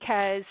them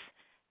because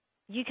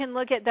you can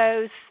look at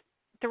those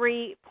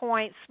 3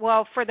 points.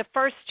 Well, for the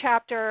first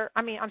chapter,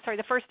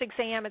 the first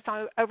exam, it's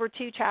on over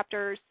 2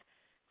 chapters.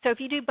 So if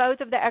you do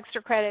both of the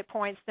extra credit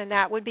points, then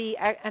that would be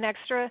an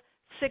extra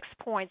 6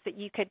 points that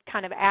you could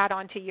kind of add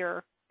onto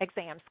your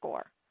exam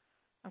score.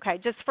 Okay,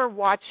 just for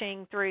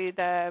watching through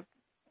the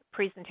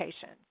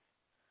presentation.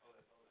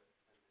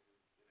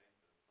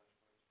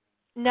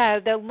 No,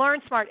 the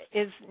Learn Smart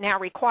is now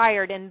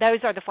required, and those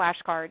are the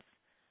flashcards.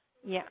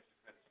 Yeah.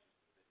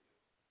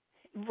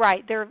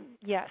 Right,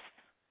 yes.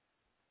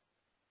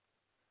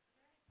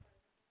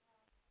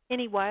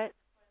 Any what?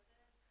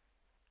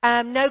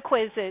 No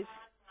quizzes.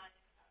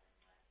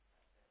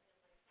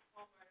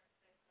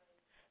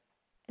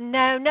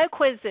 No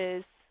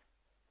quizzes.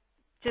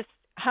 Just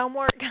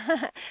homework,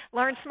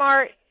 Learn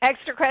Smart,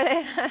 extra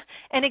credit,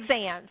 and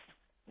exams.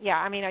 Yeah,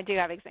 I do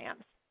have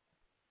exams.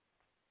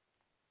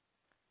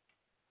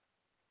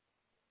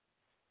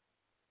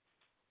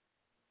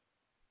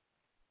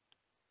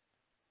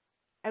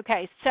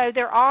 Okay, so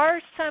there are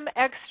some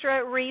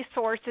extra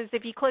resources.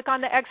 If you click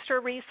on the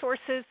extra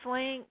resources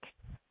link,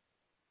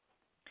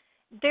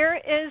 there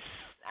is,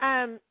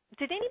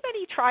 did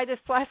anybody try this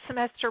last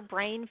semester,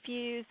 Brain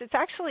Fuse? It's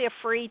actually a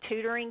free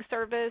tutoring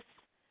service.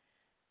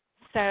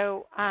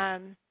 So,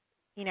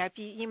 if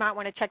you might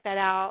want to check that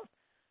out.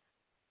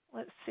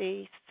 Let's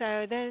see.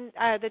 So then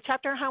the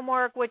chapter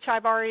homework, which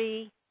I've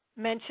already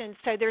mentioned.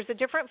 So there's a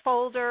different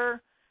folder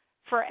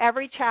for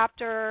every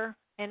chapter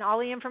and all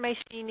the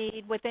information you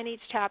need within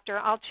each chapter.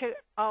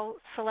 I'll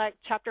select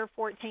Chapter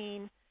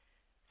 14.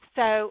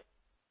 So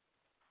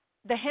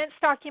the hints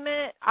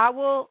document I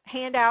will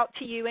hand out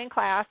to you in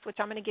class, which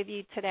I'm going to give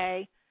you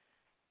today.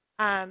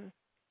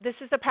 This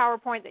is a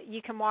PowerPoint that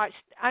you can watch.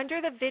 Under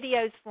the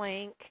videos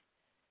link,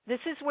 this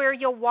is where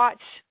you'll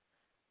watch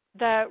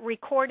the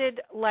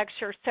recorded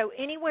lecture. So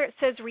anywhere it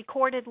says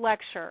recorded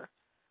lecture,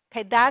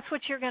 okay, that's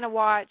what you're going to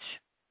watch.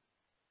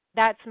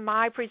 That's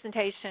my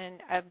presentation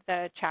of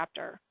the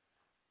chapter.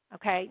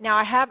 Okay, now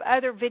I have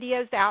other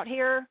videos out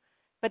here,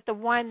 but the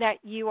one that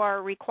you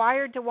are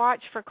required to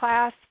watch for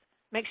class,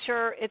 make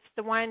sure it's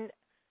the one,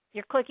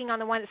 you're clicking on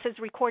the one that says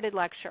recorded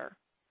lecture.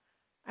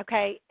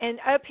 Okay, and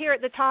up here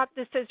at the top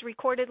this says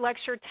recorded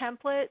lecture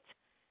template.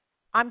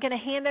 I'm going to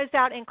hand those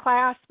out in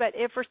class, but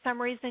if for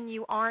some reason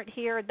you aren't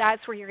here,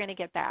 that's where you're going to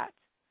get that.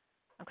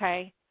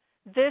 Okay,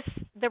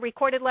 The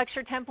recorded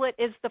lecture template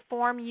is the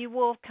form you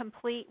will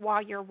complete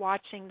while you're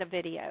watching the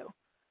video.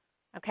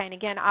 Okay, and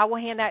again, I will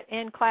hand that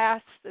in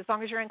class. As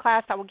long as you're in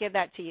class, I will give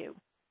that to you.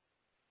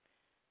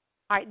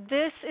 All right,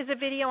 this is a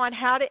video on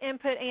how to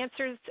input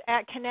answers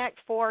at Connect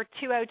for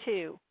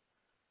 202.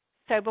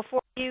 So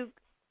before you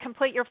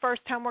complete your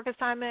first homework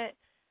assignment,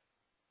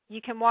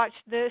 you can watch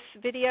this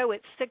video.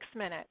 It's 6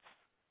 minutes.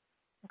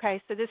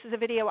 Okay, so this is a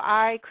video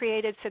I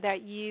created so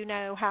that you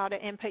know how to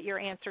input your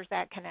answers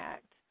at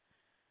Connect.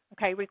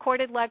 Okay,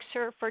 recorded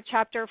lecture for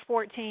Chapter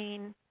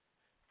 14.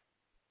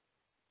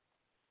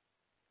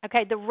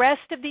 Okay, the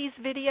rest of these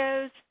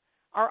videos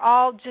are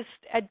all just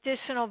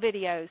additional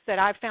videos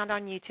that I've found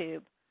on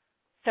YouTube.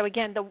 So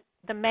again,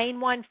 the main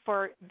one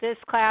for this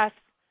class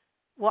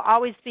will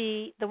always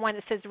be the one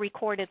that says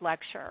recorded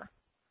lecture.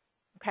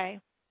 Okay?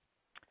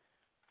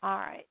 All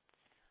right.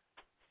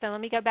 So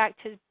let me go back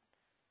to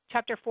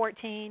Chapter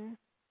 14.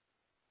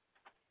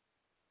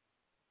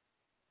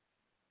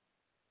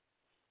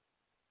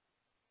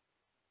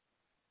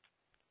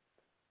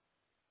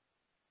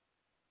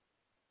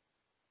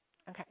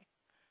 Okay.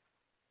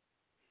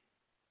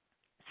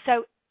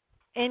 So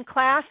in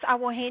class, I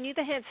will hand you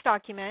the hints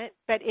document,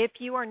 but if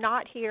you are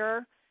not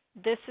here,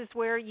 this is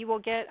where you will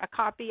get a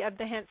copy of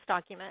the hints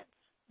document.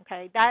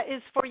 Okay, that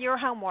is for your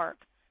homework.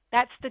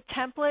 That's the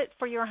template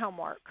for your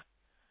homework.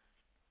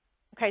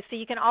 Okay, so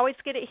you can always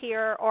get it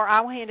here, or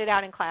I will hand it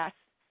out in class.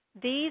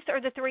 These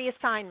are the 3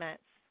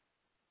 assignments.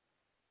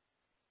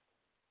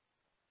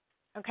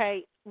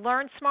 Okay,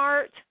 Learn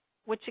Smart,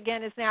 which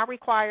again is now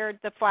required,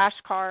 the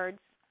flashcards.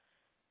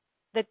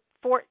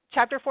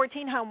 Chapter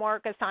 14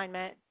 homework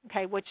assignment,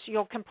 okay, which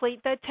you'll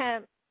complete the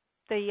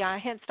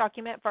hints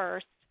document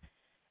first,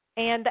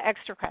 and the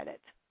extra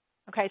credit.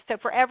 Okay, so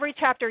for every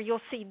chapter,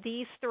 you'll see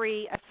these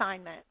 3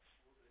 assignments.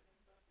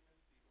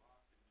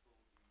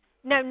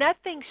 No,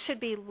 nothing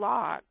should be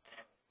locked.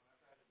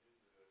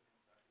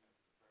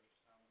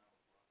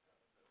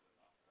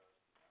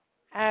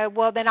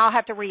 Well, then I'll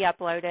have to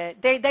re-upload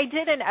it. They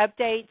did an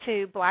update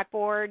to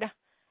Blackboard.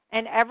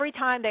 And every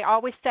time they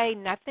always say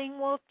nothing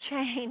will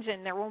change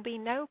and there will be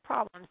no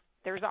problems.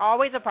 There's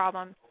always a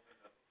problem.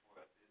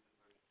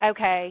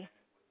 Okay.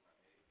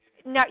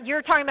 Now,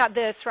 you're talking about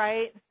this,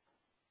 right?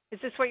 Is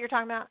this what you're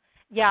talking about?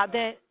 Yeah.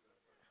 Then.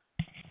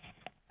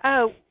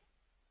 Oh,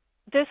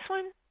 this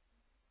one?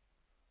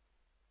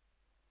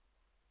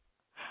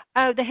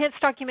 Oh, the hints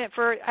document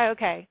for,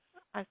 okay.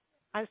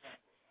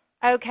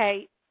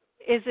 Okay.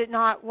 Is it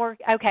not work?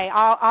 Okay,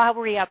 I'll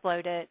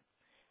re-upload it.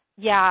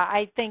 Yeah,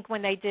 I think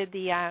when they did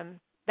the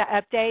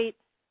update,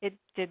 it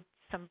did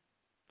some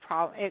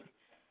problem.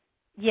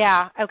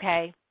 Yeah,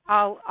 okay.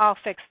 I'll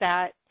fix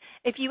that.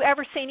 If you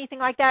ever see anything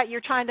like that, you're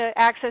trying to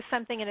access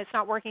something and it's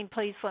not working,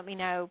 please let me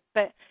know.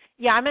 But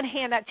yeah, I'm going to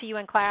hand that to you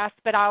in class,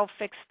 but I'll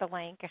fix the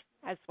link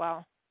as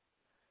well.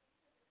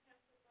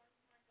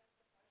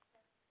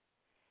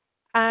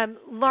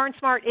 Learn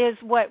Smart is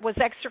what was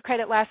extra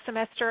credit last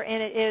semester,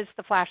 and it is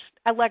the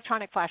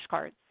electronic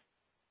flashcards.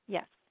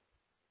 Yes.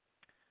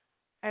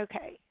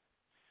 Okay,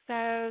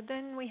 so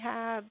then we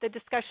have the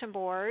discussion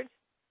board.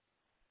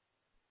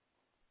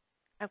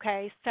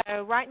 Okay,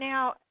 so right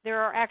now there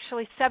are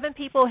actually 7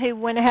 people who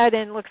went ahead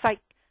and looks like,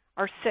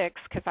 or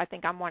 6, because I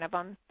think I'm one of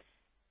them,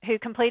 who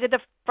completed the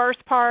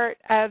first part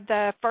of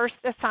the first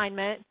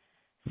assignment.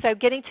 So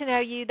getting to know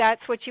you,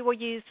 that's what you will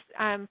use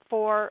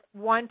for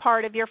one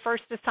part of your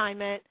first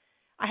assignment.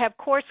 I have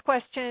course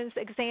questions,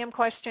 exam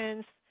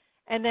questions,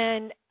 and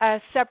then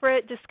a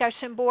separate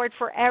discussion board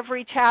for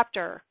every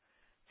chapter.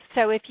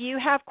 So if you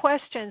have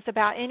questions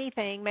about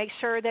anything, make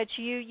sure that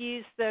you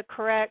use the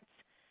correct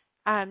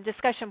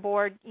discussion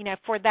board,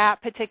 for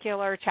that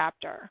particular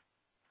chapter.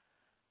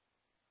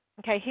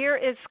 Okay, here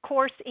is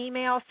course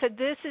email. So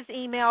this is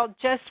email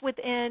just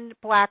within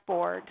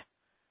Blackboard.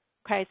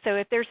 Okay, so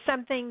if there's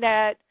something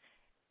that,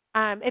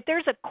 if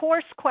there's a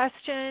course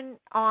question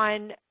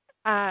on,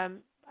 a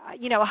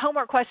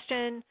homework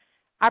question,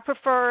 I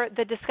prefer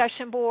the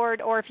discussion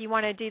board, or if you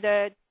want to do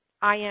the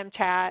IM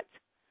chat.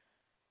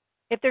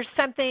 If there's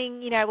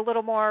something, a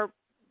little more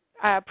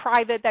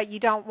private that you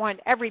don't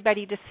want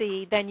everybody to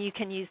see, then you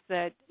can use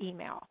the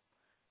email,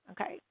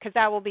 okay, because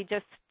that will be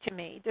just to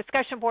me.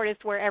 Discussion board is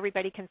where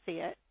everybody can see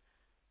it.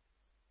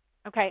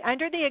 Okay,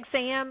 under the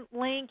exam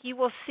link, you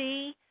will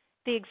see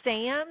the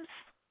exams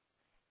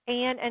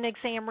and an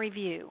exam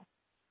review.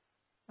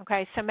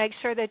 Okay, so make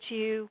sure that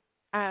you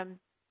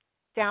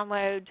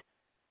download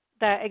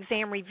the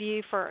exam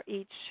review for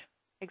each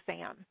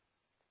exam.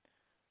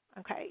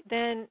 Okay,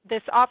 then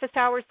this office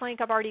hours link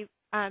I've already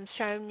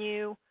shown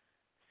you.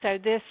 So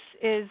this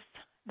is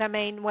the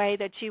main way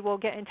that you will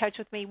get in touch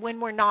with me when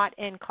we're not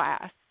in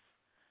class.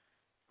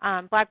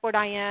 Blackboard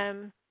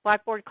IM,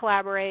 Blackboard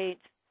Collaborate.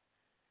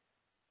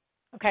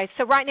 Okay,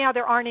 so right now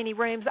there aren't any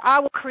rooms. I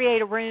will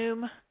create a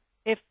room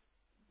if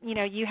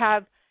you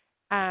have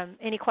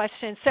any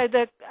questions. So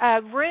the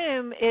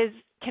room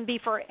can be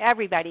for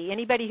everybody,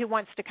 anybody who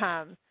wants to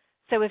come.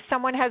 So if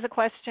someone has a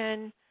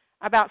question,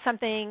 about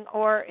something,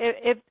 or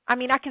if I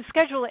mean, I can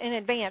schedule it in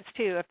advance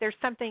too. If there's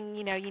something,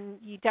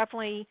 you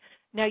definitely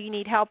know you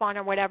need help on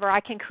or whatever,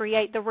 I can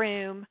create the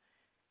room,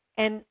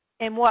 and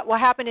what will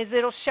happen is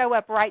it'll show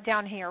up right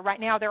down here. Right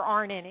now there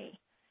aren't any,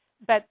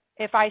 but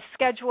if I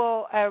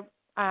schedule a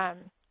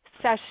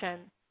session,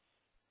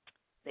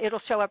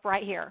 it'll show up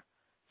right here.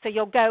 So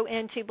you'll go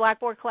into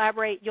Blackboard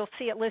Collaborate, you'll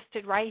see it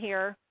listed right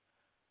here,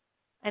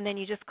 and then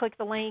you just click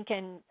the link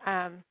and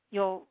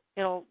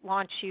it'll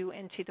launch you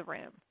into the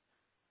room.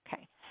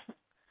 Okay.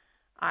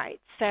 All right,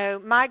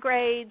 so my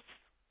grades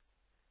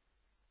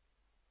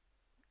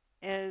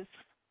is,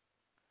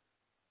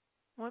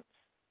 whoops,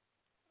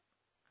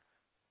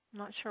 I'm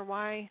not sure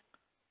why.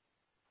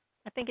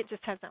 I think it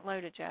just hasn't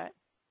loaded yet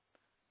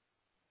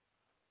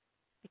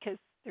because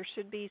there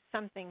should be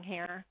something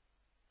here.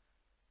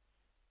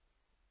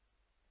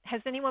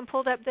 Has anyone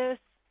pulled up this?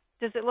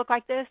 Does it look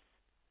like this?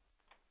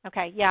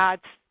 Okay, yeah,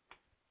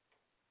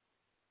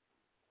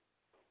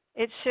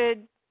 it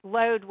should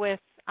load with,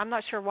 I'm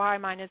not sure why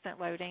mine isn't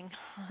loading,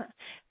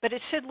 but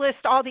it should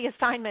list all the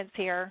assignments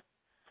here.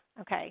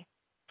 Okay,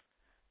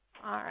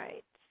 all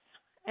right.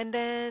 And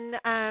then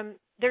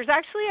there's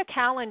actually a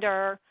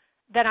calendar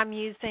that I'm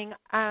using.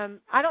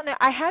 I don't know,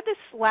 I had this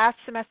last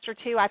semester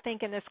too, I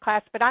think, in this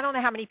class, but I don't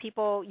know how many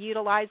people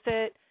utilize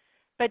it.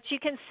 But you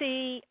can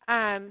see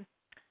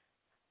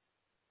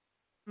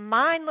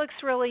mine looks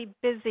really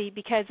busy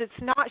because it's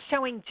not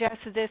showing just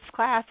this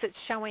class, it's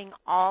showing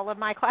all of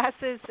my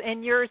classes,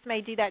 and yours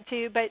may do that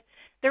too, but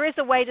there is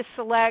a way to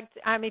select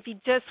if you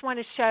just want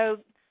to show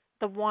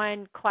the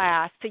one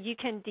class, so you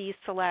can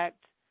deselect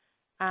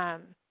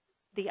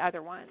the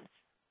other ones.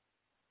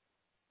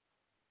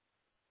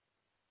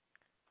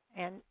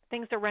 And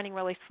things are running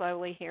really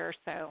slowly here,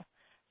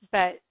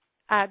 but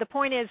the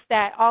point is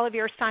that all of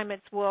your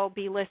assignments will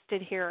be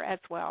listed here as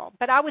well.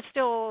 But I would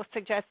still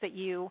suggest that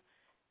you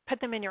put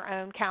them in your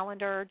own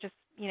calendar, just,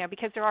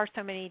 because there are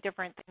so many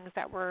different things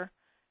that we're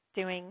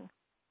doing.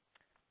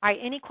 All right,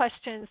 any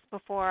questions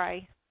before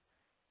I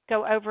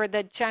go over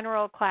the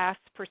general class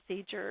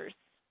procedures?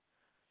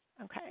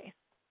 Okay.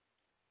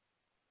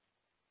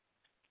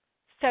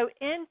 So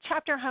in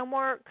chapter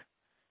homework,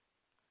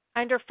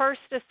 under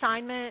first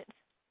assignment,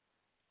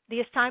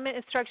 the assignment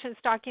instructions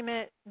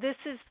document, this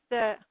is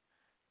the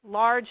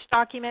large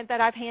document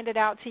that I've handed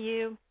out to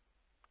you.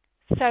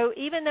 So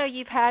even though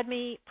you've had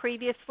me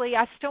previously,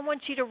 I still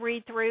want you to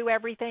read through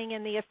everything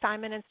in the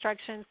assignment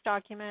instructions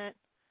document.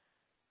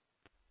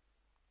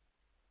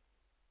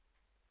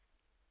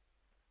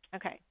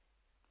 Okay.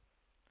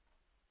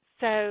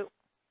 So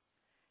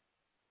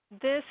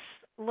this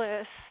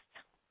lists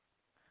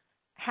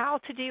how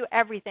to do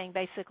everything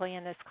basically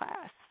in this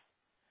class.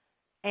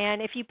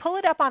 And if you pull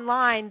it up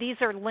online, these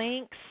are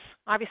links.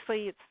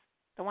 Obviously, it's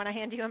the one I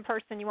hand you in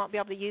person, you won't be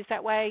able to use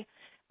that way.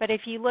 But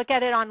if you look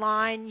at it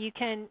online, you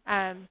can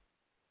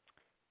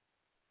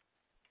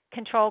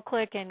control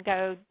click and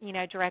go,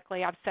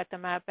 directly. I've set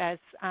them up as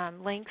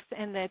links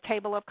in the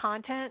table of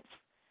contents.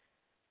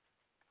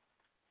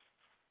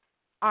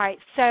 All right,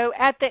 so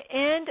at the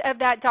end of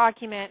that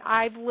document,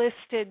 I've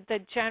listed the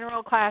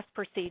general class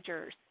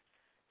procedures.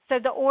 So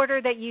the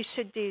order that you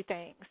should do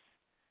things.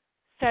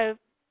 So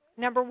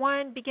number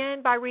one,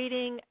 begin by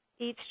reading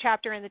each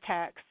chapter in the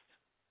text.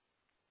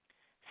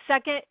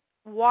 Second,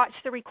 watch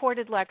the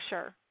recorded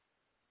lecture.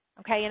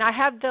 Okay, and I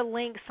have the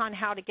links on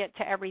how to get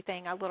to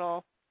everything, a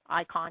little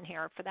icon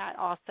here for that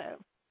also.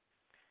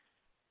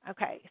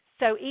 Okay,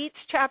 so each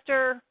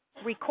chapter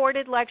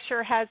recorded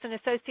lecture has an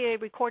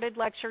associated recorded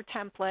lecture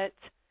template,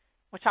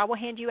 which I will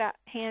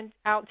hand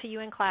out to you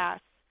in class.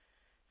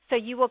 So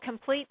you will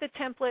complete the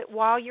template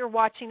while you're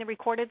watching the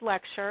recorded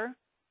lecture.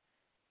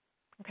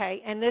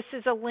 Okay, and this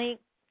is a link,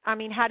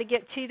 how to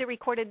get to the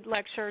recorded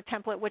lecture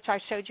template, which I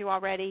showed you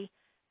already.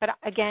 But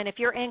again, if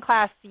you're in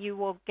class, you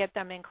will get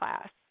them in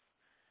class.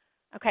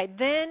 Okay,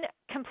 then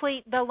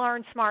complete the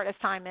Learn Smart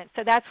assignment.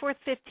 So that's worth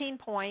 15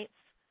 points.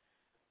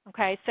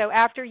 Okay, so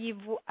after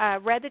you've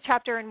read the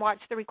chapter and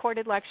watched the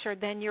recorded lecture,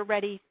 then you're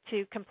ready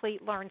to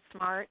complete Learn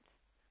Smart.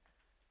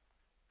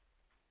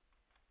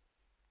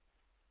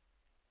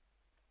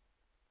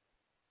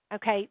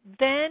 Okay,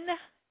 then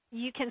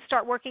you can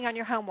start working on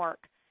your homework.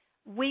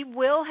 We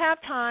will have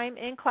time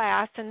in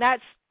class, and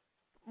that's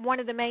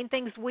one of the main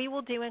things we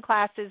will do in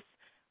class is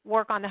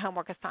work on the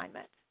homework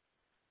assignment.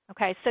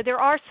 Okay, so there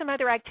are some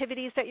other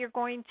activities that you're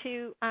going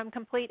to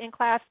complete in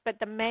class, but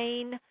the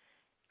main,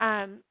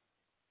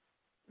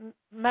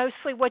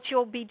 mostly what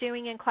you'll be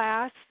doing in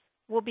class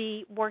will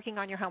be working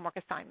on your homework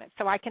assignment.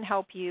 So I can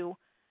help you,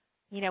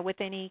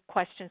 with any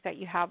questions that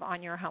you have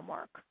on your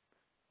homework.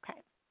 Okay.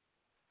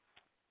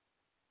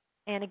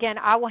 And again,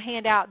 I will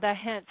hand out the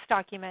hints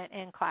document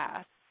in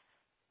class.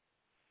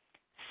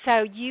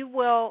 So you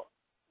will,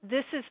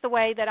 this is the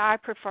way that I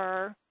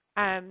prefer.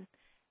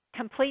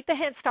 Complete the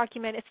hints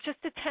document. It's just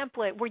a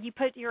template where you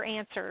put your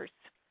answers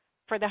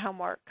for the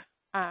homework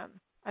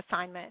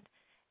assignment.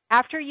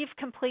 After you've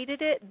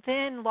completed it,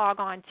 then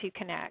log on to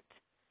Connect.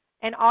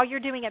 And all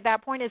you're doing at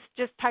that point is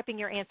just typing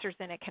your answers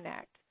in at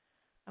Connect.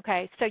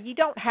 Okay, so you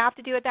don't have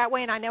to do it that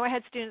way, and I know I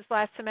had students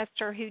last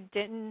semester who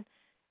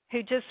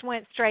just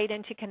went straight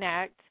into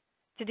Connect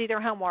to do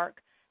their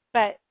homework.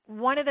 But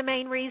one of the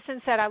main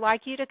reasons that I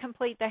like you to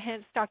complete the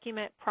hints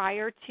document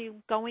prior to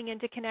going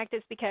into Connect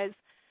is because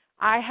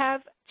I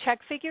have check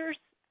figures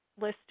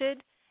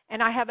listed,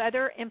 and I have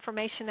other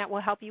information that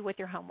will help you with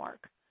your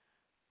homework.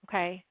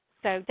 Okay,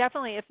 so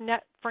definitely, if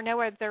not, for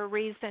no other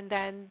reason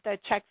than the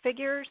check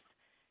figures,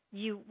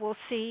 you will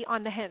see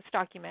on the hints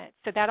document.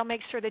 So that'll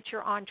make sure that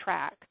you're on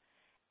track.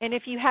 And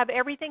if you have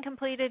everything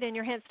completed in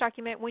your hints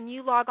document, when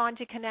you log on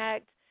to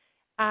Connect,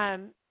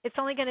 it's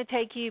only going to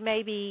take you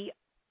maybe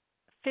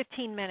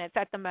 15 minutes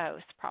at the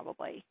most,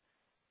 probably,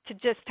 to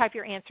just type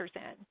your answers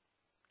in.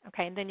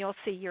 Okay, and then you'll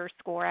see your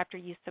score after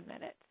you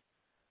submit it.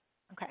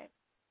 Okay.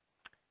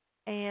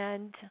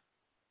 And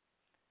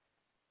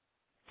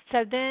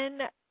so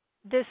then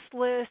this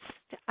list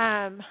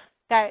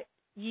that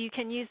you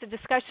can use the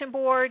discussion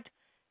board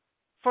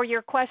for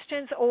your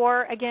questions,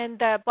 or again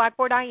the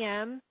Blackboard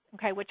IM,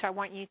 okay, which I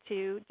want you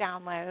to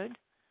download,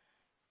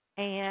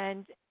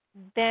 and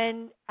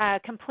then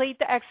complete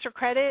the extra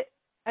credit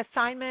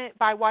assignment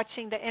by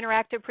watching the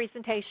interactive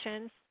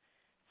presentations.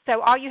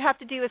 So all you have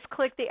to do is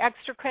click the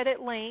extra credit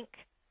link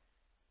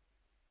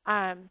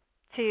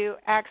to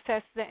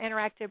access the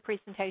interactive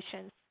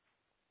presentations.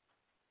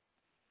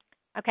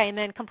 Okay, and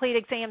then complete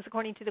exams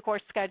according to the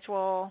course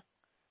schedule,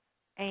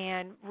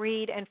 and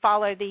read and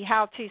follow the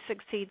How to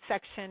Succeed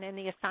section in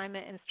the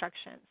assignment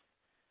instructions.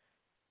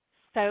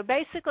 So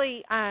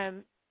basically,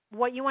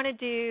 what you want to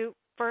do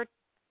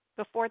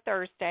before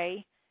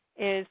Thursday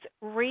is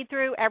read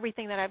through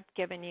everything that I've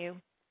given you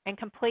and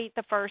complete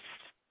the first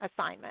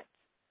assignment.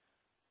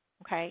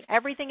 Okay,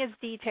 everything is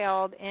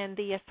detailed in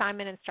the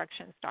assignment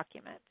instructions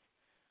document.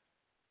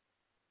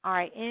 All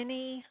right,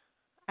 any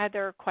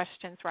other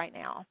questions right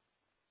now?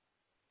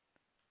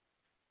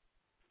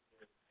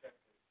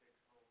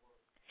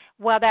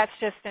 Well, that's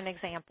just an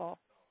example.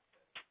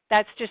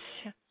 That's just,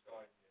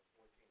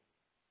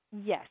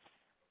 yes.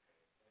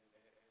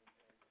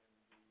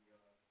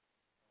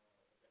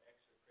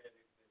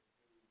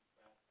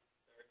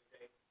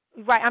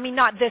 Right, I mean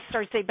not this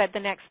Thursday, but the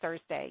next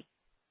Thursday.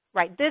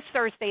 Right, this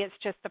Thursday it's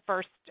just the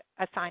first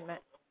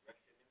assignment.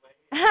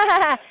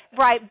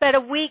 Right, but a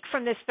week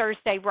from this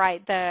Thursday,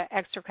 right, the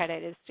extra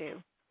credit is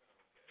due.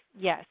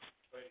 Yes.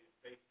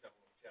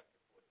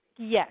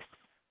 Yes.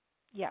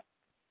 Yep.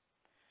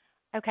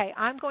 Okay,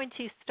 I'm going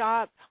to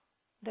stop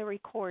the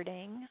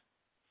recording,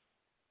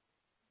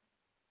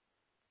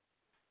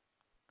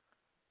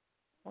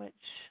 which